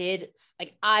just did,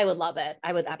 like I would love it.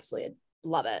 I would absolutely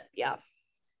love it. Yeah.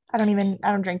 I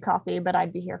don't drink coffee, but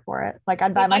I'd be here for it. Like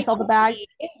I'd buy myself a bag.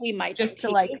 We might just do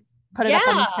to like put it up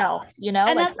on the shelf, you know?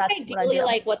 And like that's what I ideally do.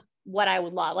 like what I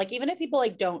would love. Like even if people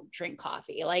like don't drink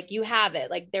coffee, like you have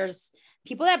it. Like there's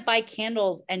people that buy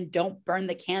candles and don't burn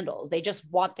the candles. They just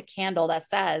want the candle that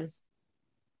says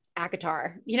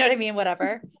ACOTAR. You know what I mean?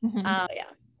 Whatever. Yeah.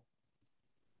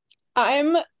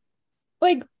 I'm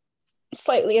like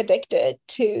slightly addicted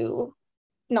to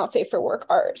not safe for work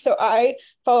art. So I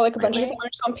follow like a bunch of different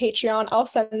artists on Patreon. I'll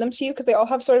send them to you because they all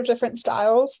have sort of different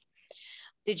styles.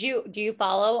 Do you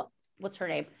follow, what's her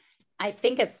name? I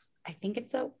think it's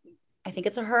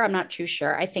a her. I'm not too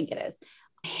sure. I think it is.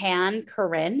 Han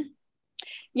Corinne.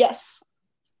 Yes.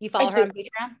 You follow her on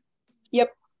Patreon?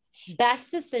 Yep.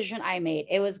 Best decision I made.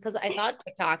 It was because I saw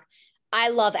TikTok. I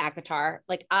love ACOTAR.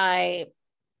 Like I've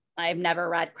never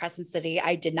read Crescent City.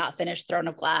 I did not finish Throne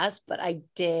of Glass, but I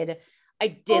did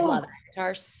love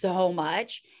ACOTAR so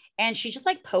much. And she just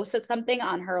like posted something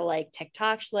on her like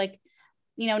TikTok. She's like,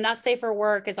 you know, Not Safe for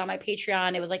Work is on my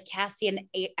Patreon. It was like Cassie and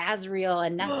Azriel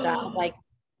and Nesta. I was like,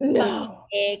 no,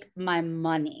 take my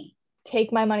money.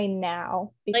 Take my money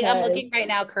now. Like I'm looking right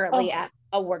now currently at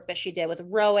a work that she did with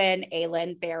Rowan,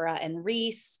 Aylin, Farah, and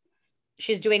Reese.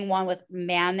 She's doing one with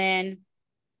Manon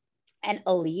and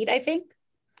Alid, I think.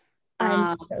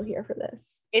 I'm so here for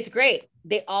this. It's great.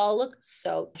 They all look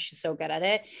she's so good at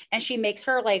it. And she makes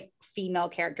her like female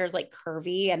characters like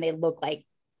curvy and they look like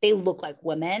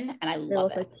women. And I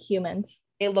love it. Like humans.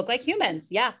 They look like humans.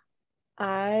 Yeah.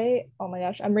 Oh my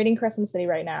gosh, I'm reading Crescent City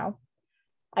right now.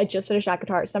 I just finished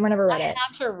ACOTAR. Summer never read it.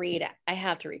 I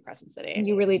have to read Crescent City.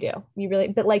 You really do.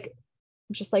 But like,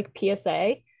 just like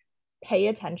PSA, pay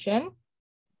attention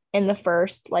in the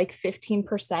first like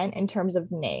 15% in terms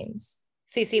of names.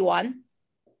 CC1?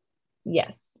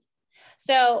 Yes.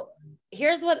 So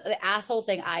here's what the asshole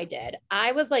thing I did.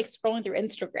 I was like scrolling through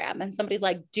Instagram and somebody's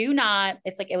like,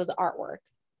 it was artwork.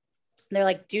 They're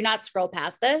like, do not scroll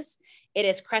past this. It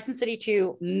is Crescent City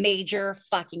 2 major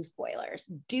fucking spoilers.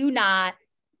 Do not,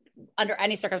 under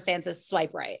any circumstances,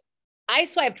 swipe right. I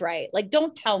swiped right. Like,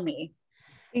 don't tell me.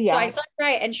 Yeah. So I swiped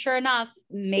right. And sure enough,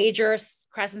 major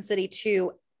Crescent City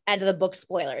 2 end of the book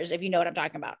spoilers, if you know what I'm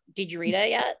talking about. Did you read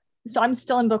it yet? So I'm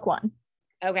still in book 1.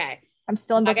 Okay. I'm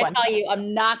still in book 1.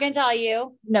 I'm not going to tell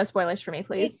you. No spoilers for me,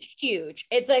 please. It's huge.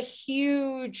 It's a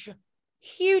huge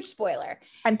spoiler.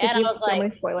 I'm thinking of so many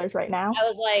spoilers right now. I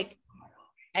was like,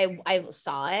 I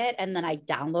saw it and then I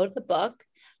downloaded the book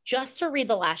just to read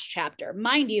the last chapter.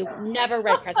 Mind you, never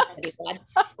read Crescent City Blood.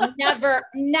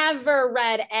 Never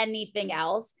read anything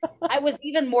else. I was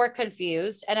even more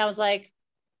confused and I was like,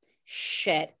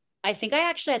 shit, I think I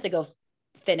actually had to go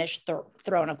finish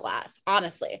Throne of Glass,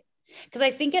 honestly. Because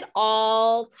I think it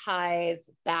all ties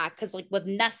back because like with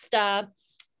Nesta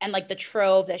and like the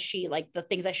trove that she, like the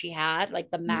things that she had,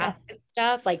 like the mask and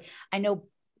stuff, like I know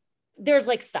there's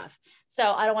like stuff. So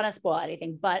I don't want to spoil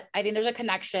anything, but I think there's a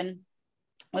connection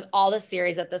with all the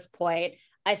series at this point.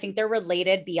 I think they're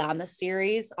related beyond the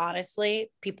series.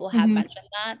 Honestly, people have mentioned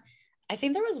that. I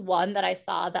think there was one that I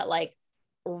saw that like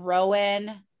Rowan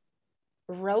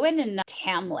and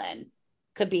Tamlin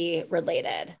could be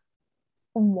related.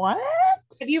 What?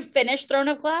 Have you finished Throne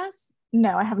of Glass?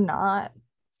 No, I have not.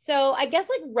 So I guess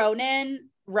like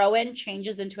Rowan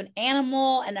changes into an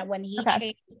animal, and then when he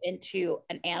changes into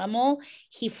an animal,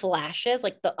 he flashes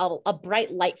like a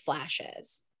bright light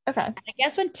flashes. Okay. And I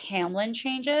guess when Tamlin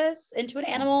changes into an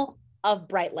animal, a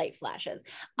bright light flashes.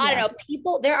 I don't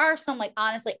know. There are some like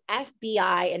honestly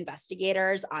FBI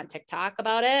investigators on TikTok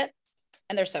about it.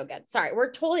 And they're so good. Sorry, we're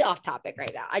totally off topic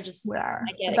right now. I get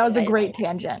that was a great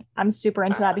tangent. I'm super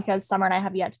into that because Summer and I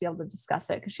have yet to be able to discuss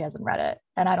it because she hasn't read it,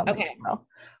 and I don't think she will,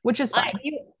 which is fine.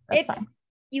 That's fine.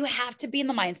 You have to be in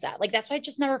the mindset. Like that's why I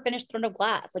just never finished Throne of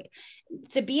Glass. Like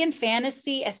to be in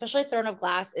fantasy, especially Throne of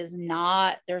Glass, is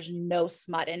not. There's no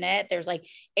smut in it. There's like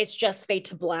it's just fade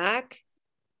to black.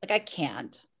 Like I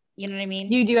can't. You know what I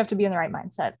mean? You do have to be in the right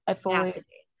mindset. I fully.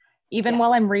 Even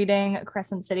while I'm reading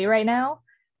Crescent City right now.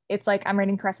 It's like I'm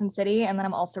reading Crescent City and then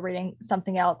I'm also reading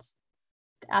something else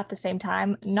at the same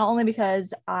time, not only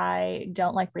because I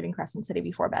don't like reading Crescent City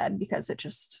before bed because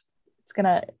it's going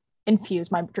to infuse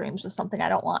my dreams with something I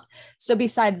don't want. So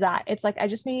besides that, it's like I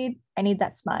need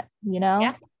that smut, you know?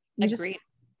 Yeah, agreed.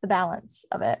 The balance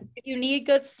of it. If you need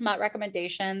good smut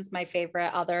recommendations, my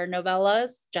favorite other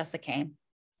novellas, Jessica Kane.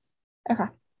 Okay.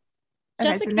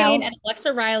 Jessica Kane and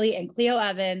Alexa Riley and Cleo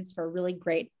Evans for really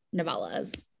great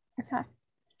novellas. Okay.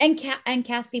 And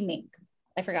Cassie Mink.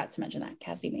 I forgot to mention that.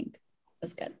 Cassie Mink.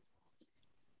 That's good.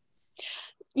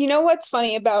 You know what's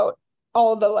funny about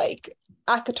all the like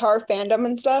ACOTAR fandom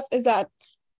and stuff is that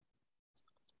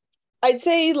I'd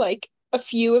say like a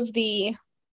few of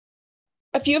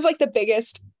like the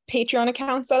biggest Patreon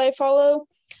accounts that I follow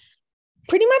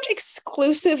pretty much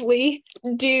exclusively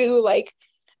do like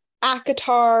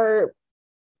ACOTAR,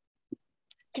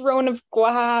 Throne of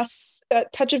Glass,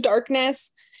 Touch of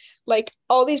Darkness, like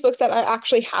all these books that I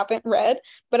actually haven't read,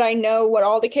 but I know what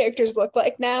all the characters look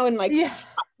like now, and like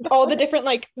all the different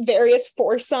like various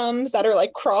foursomes that are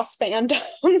like cross fandoms.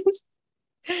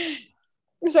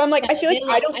 So I'm like, I feel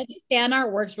like I think fan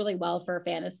art works really well for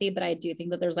fantasy, but I do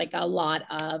think that there's like a lot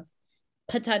of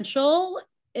potential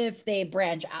if they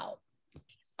branch out.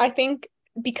 I think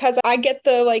because I get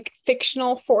the like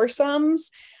fictional foursomes,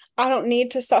 I don't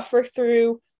need to suffer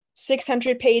through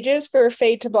 600 pages for a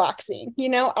fade to black scene. You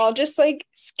know, I'll just like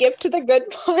skip to the good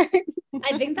part.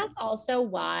 I think that's also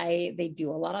why they do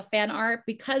a lot of fan art,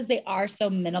 because they are so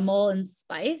minimal in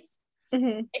spice.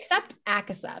 Mm-hmm. Except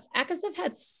Akasev. Akasev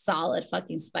had solid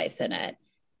fucking spice in it.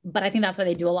 But I think that's why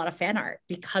they do a lot of fan art,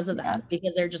 because of that.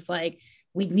 Because they're just like,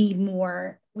 we need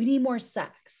more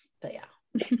sex. But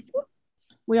yeah.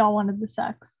 We all wanted the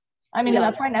sex. I mean,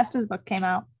 that's why Nesta's book came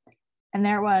out. And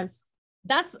there it was.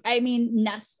 There's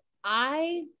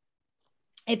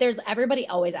everybody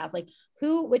always asks like,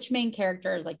 which main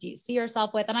characters like do you see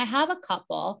yourself with? And I have a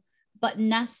couple, but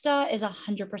Nesta is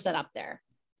 100% up there.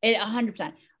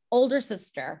 100%. Older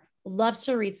sister, loves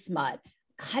to read smut,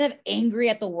 kind of angry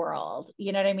at the world.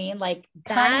 You know what I mean? Like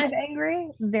that. Kind of angry,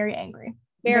 very angry.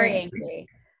 Very angry.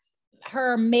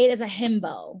 Her mate is a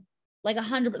himbo. Like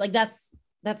 100%. Like that's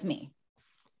me.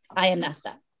 I am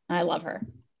Nesta. And I love her.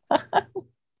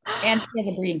 And she has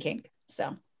a breeding kink.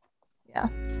 So yeah.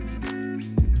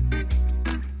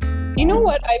 You know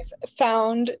what I've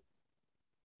found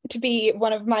to be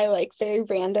one of my like very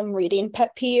random reading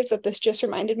pet peeves that this just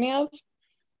reminded me of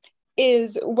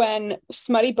is when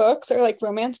smutty books or like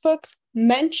romance books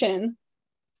mention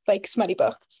like smutty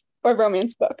books or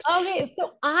romance books. Okay,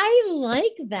 so I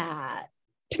like that.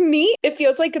 To me, it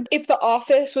feels like if The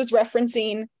Office was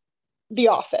referencing The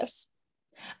Office.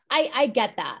 I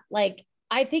get that. Like,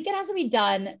 I think it has to be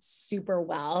done super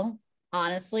well,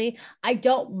 honestly. I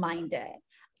don't mind it.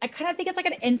 I kind of think it's like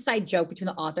an inside joke between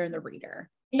the author and the reader.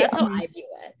 That's how I view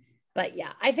it. But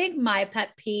yeah, I think my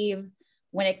pet peeve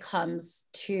when it comes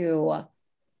to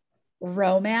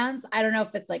romance, I don't know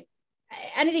if it's like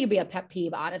anything could be a pet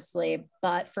peeve, honestly.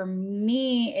 But for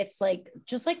me, it's like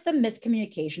just like the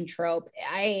miscommunication trope.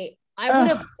 I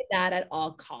would avoid that at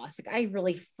all costs. Like I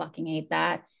really fucking hate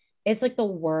that. It's like the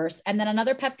worst. And then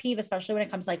another pet peeve, especially when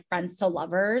it comes to like friends to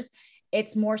lovers,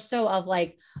 it's more so of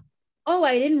like, oh,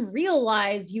 I didn't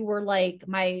realize you were like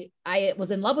I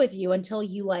was in love with you until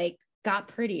you like got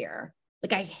prettier.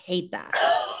 Like I hate that.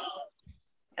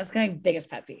 That's kind of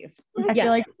biggest pet peeve. I feel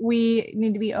like we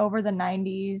need to be over the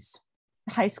 90s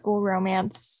high school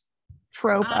romance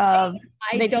trope of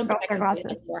I don't think I can read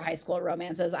more high school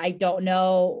romances. I don't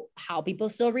know how people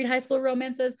still read high school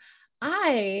romances.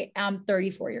 I am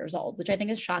 34 years old, which I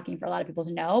think is shocking for a lot of people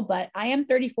to know, but I am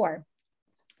 34.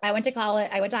 I went to college,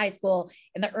 I went to high school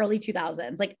in the early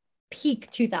 2000s, like peak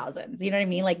 2000s. You know what I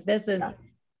mean? Like this is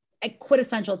a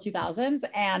quintessential 2000s,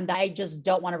 and I just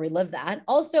don't want to relive that.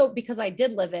 Also, because I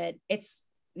did live it, it's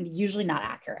usually not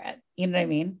accurate. You know what I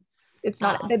mean? It's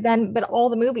not, but all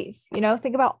the movies, you know,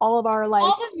 think about all of our like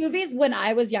all the movies when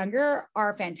I was younger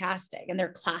are fantastic and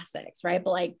they're classics, right? But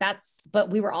like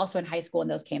but we were also in high school when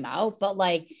those came out. But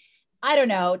like, I don't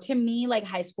know, to me, like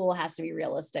high school has to be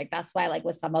realistic. That's why like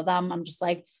with some of them, I'm just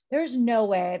like, there's no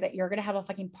way that you're going to have a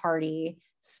fucking party,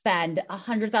 spend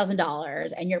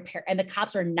 $100,000 and the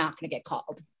cops are not going to get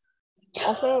called.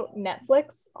 Also,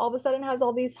 Netflix all of a sudden has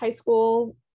all these high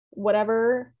school,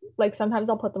 whatever, like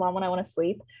sometimes I'll put them on when I want to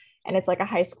sleep. And it's like a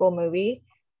high school movie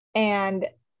and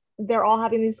they're all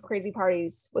having these crazy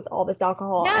parties with all this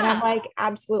alcohol. Yeah. And I'm like,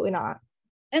 absolutely not.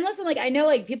 And listen, like, I know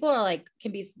like people are like,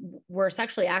 were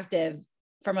sexually active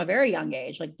from a very young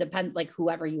age, like depends like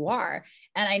whoever you are.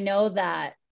 And I know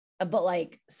that, but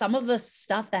like some of the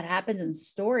stuff that happens in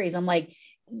stories, I'm like,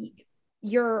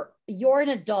 you're an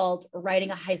adult writing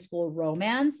a high school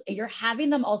romance. You're having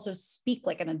them also speak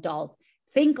like an adult,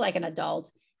 think like an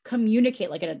adult,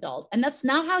 communicate like an adult. And that's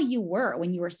not how you were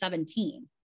when you were 17.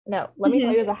 No, let me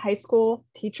tell you, as a high school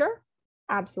teacher,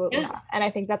 absolutely not. And I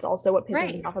think that's also what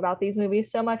pisses me off about these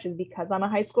movies so much, is because I'm a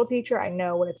high school teacher. I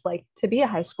know what it's like to be a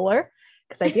high schooler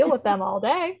because I deal with them all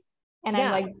day. And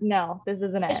I'm like, no, this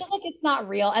isn't it. It's just like, it's not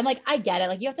real. And like, I get it.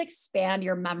 Like you have to expand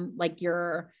your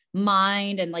your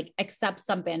mind and like accept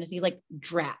some fantasies, like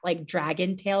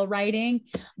dragon tail writing.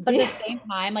 But at the same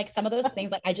time, like some of those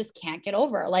things, like I just can't get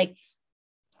over. Like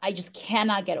I just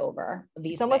cannot get over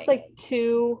these. It's almost like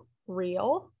too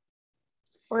real.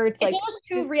 Or it's like almost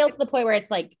too real to the point where it's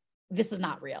like, this is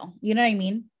not real. You know what I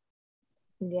mean?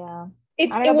 Yeah.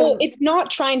 It's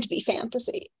not trying to be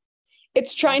fantasy.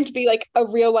 It's trying to be like a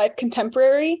real life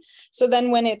contemporary. So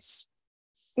then when it's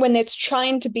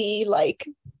trying to be like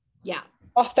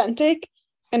authentic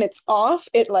and it's off,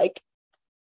 it like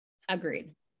agreed.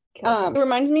 It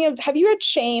reminds me of, have you read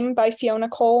Shame by Fiona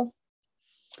Cole?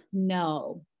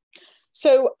 No.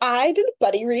 So I did a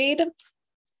buddy read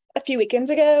a few weekends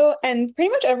ago and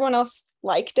pretty much everyone else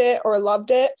liked it or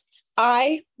loved it.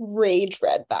 I rage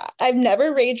read that. I've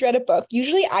never rage read a book.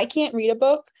 Usually I can't read a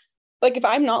book. Like if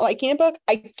I'm not liking a book,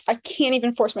 I can't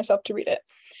even force myself to read it.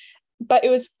 But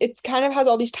it kind of has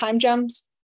all these time jumps,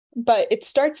 but it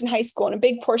starts in high school and a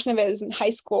big portion of it is in high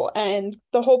school. And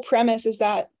the whole premise is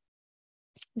that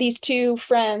these two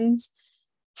friends,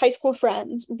 high school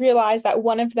friends, realize that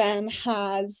one of them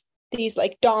has these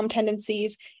like dom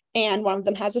tendencies and one of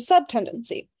them has a sub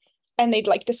tendency. And they'd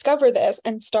like discover this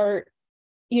and start,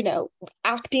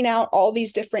 acting out all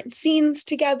these different scenes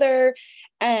together.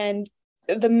 And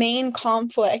the main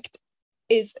conflict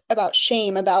is about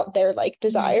shame, about their like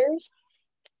desires,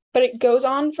 but it goes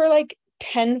on for like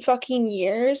 10 fucking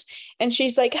years. And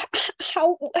she's like,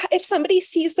 how, if somebody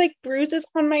sees like bruises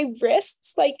on my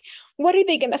wrists, like, what are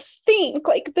they going to think?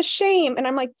 Like the shame. And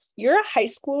I'm like, you're a high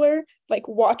schooler, like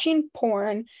watching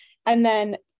porn and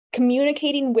then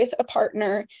communicating with a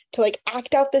partner to like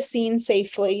act out the scene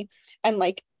safely and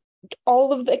like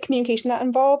all of the communication that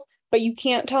involves, but you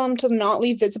can't tell them to not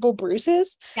leave visible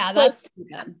bruises. Yeah, that's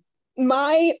good.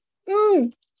 My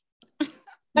your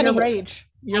rage.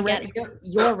 Your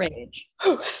rage.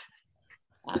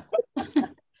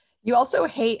 You also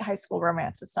hate high school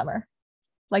romances, Summer.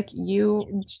 Like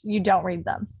you don't read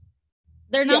them.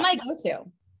 They're not my go-to.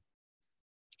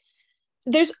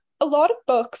 There's a lot of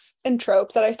books and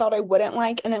tropes that I thought I wouldn't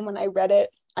like, and then when I read it,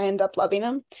 I end up loving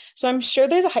them. So I'm sure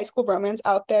there's a high school romance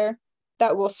out there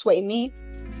that will sway me.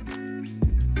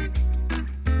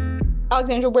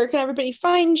 Alexandra, where can everybody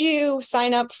find you?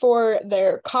 Sign up for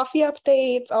their coffee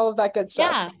updates, all of that good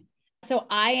stuff. Yeah. So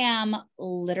I am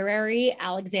Literary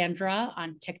Alexandra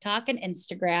on TikTok and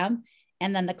Instagram.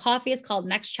 And then the coffee is called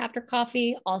Next Chapter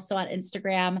Coffee, also on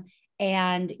Instagram.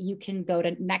 And you can go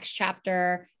to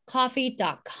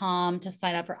nextchaptercoffee.com to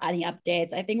sign up for any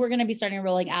updates. I think we're going to be starting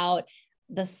rolling out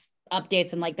the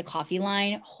updates in like the coffee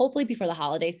line, hopefully before the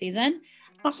holiday season.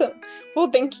 Awesome. Well,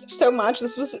 thank you so much.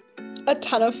 This was a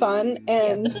ton of fun.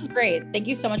 And this is great. Thank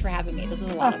you so much for having me. This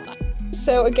was a lot of fun.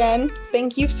 So again,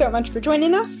 thank you so much for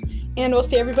joining us. And we'll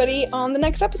see everybody on the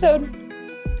next episode.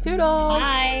 Toodles.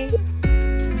 Bye.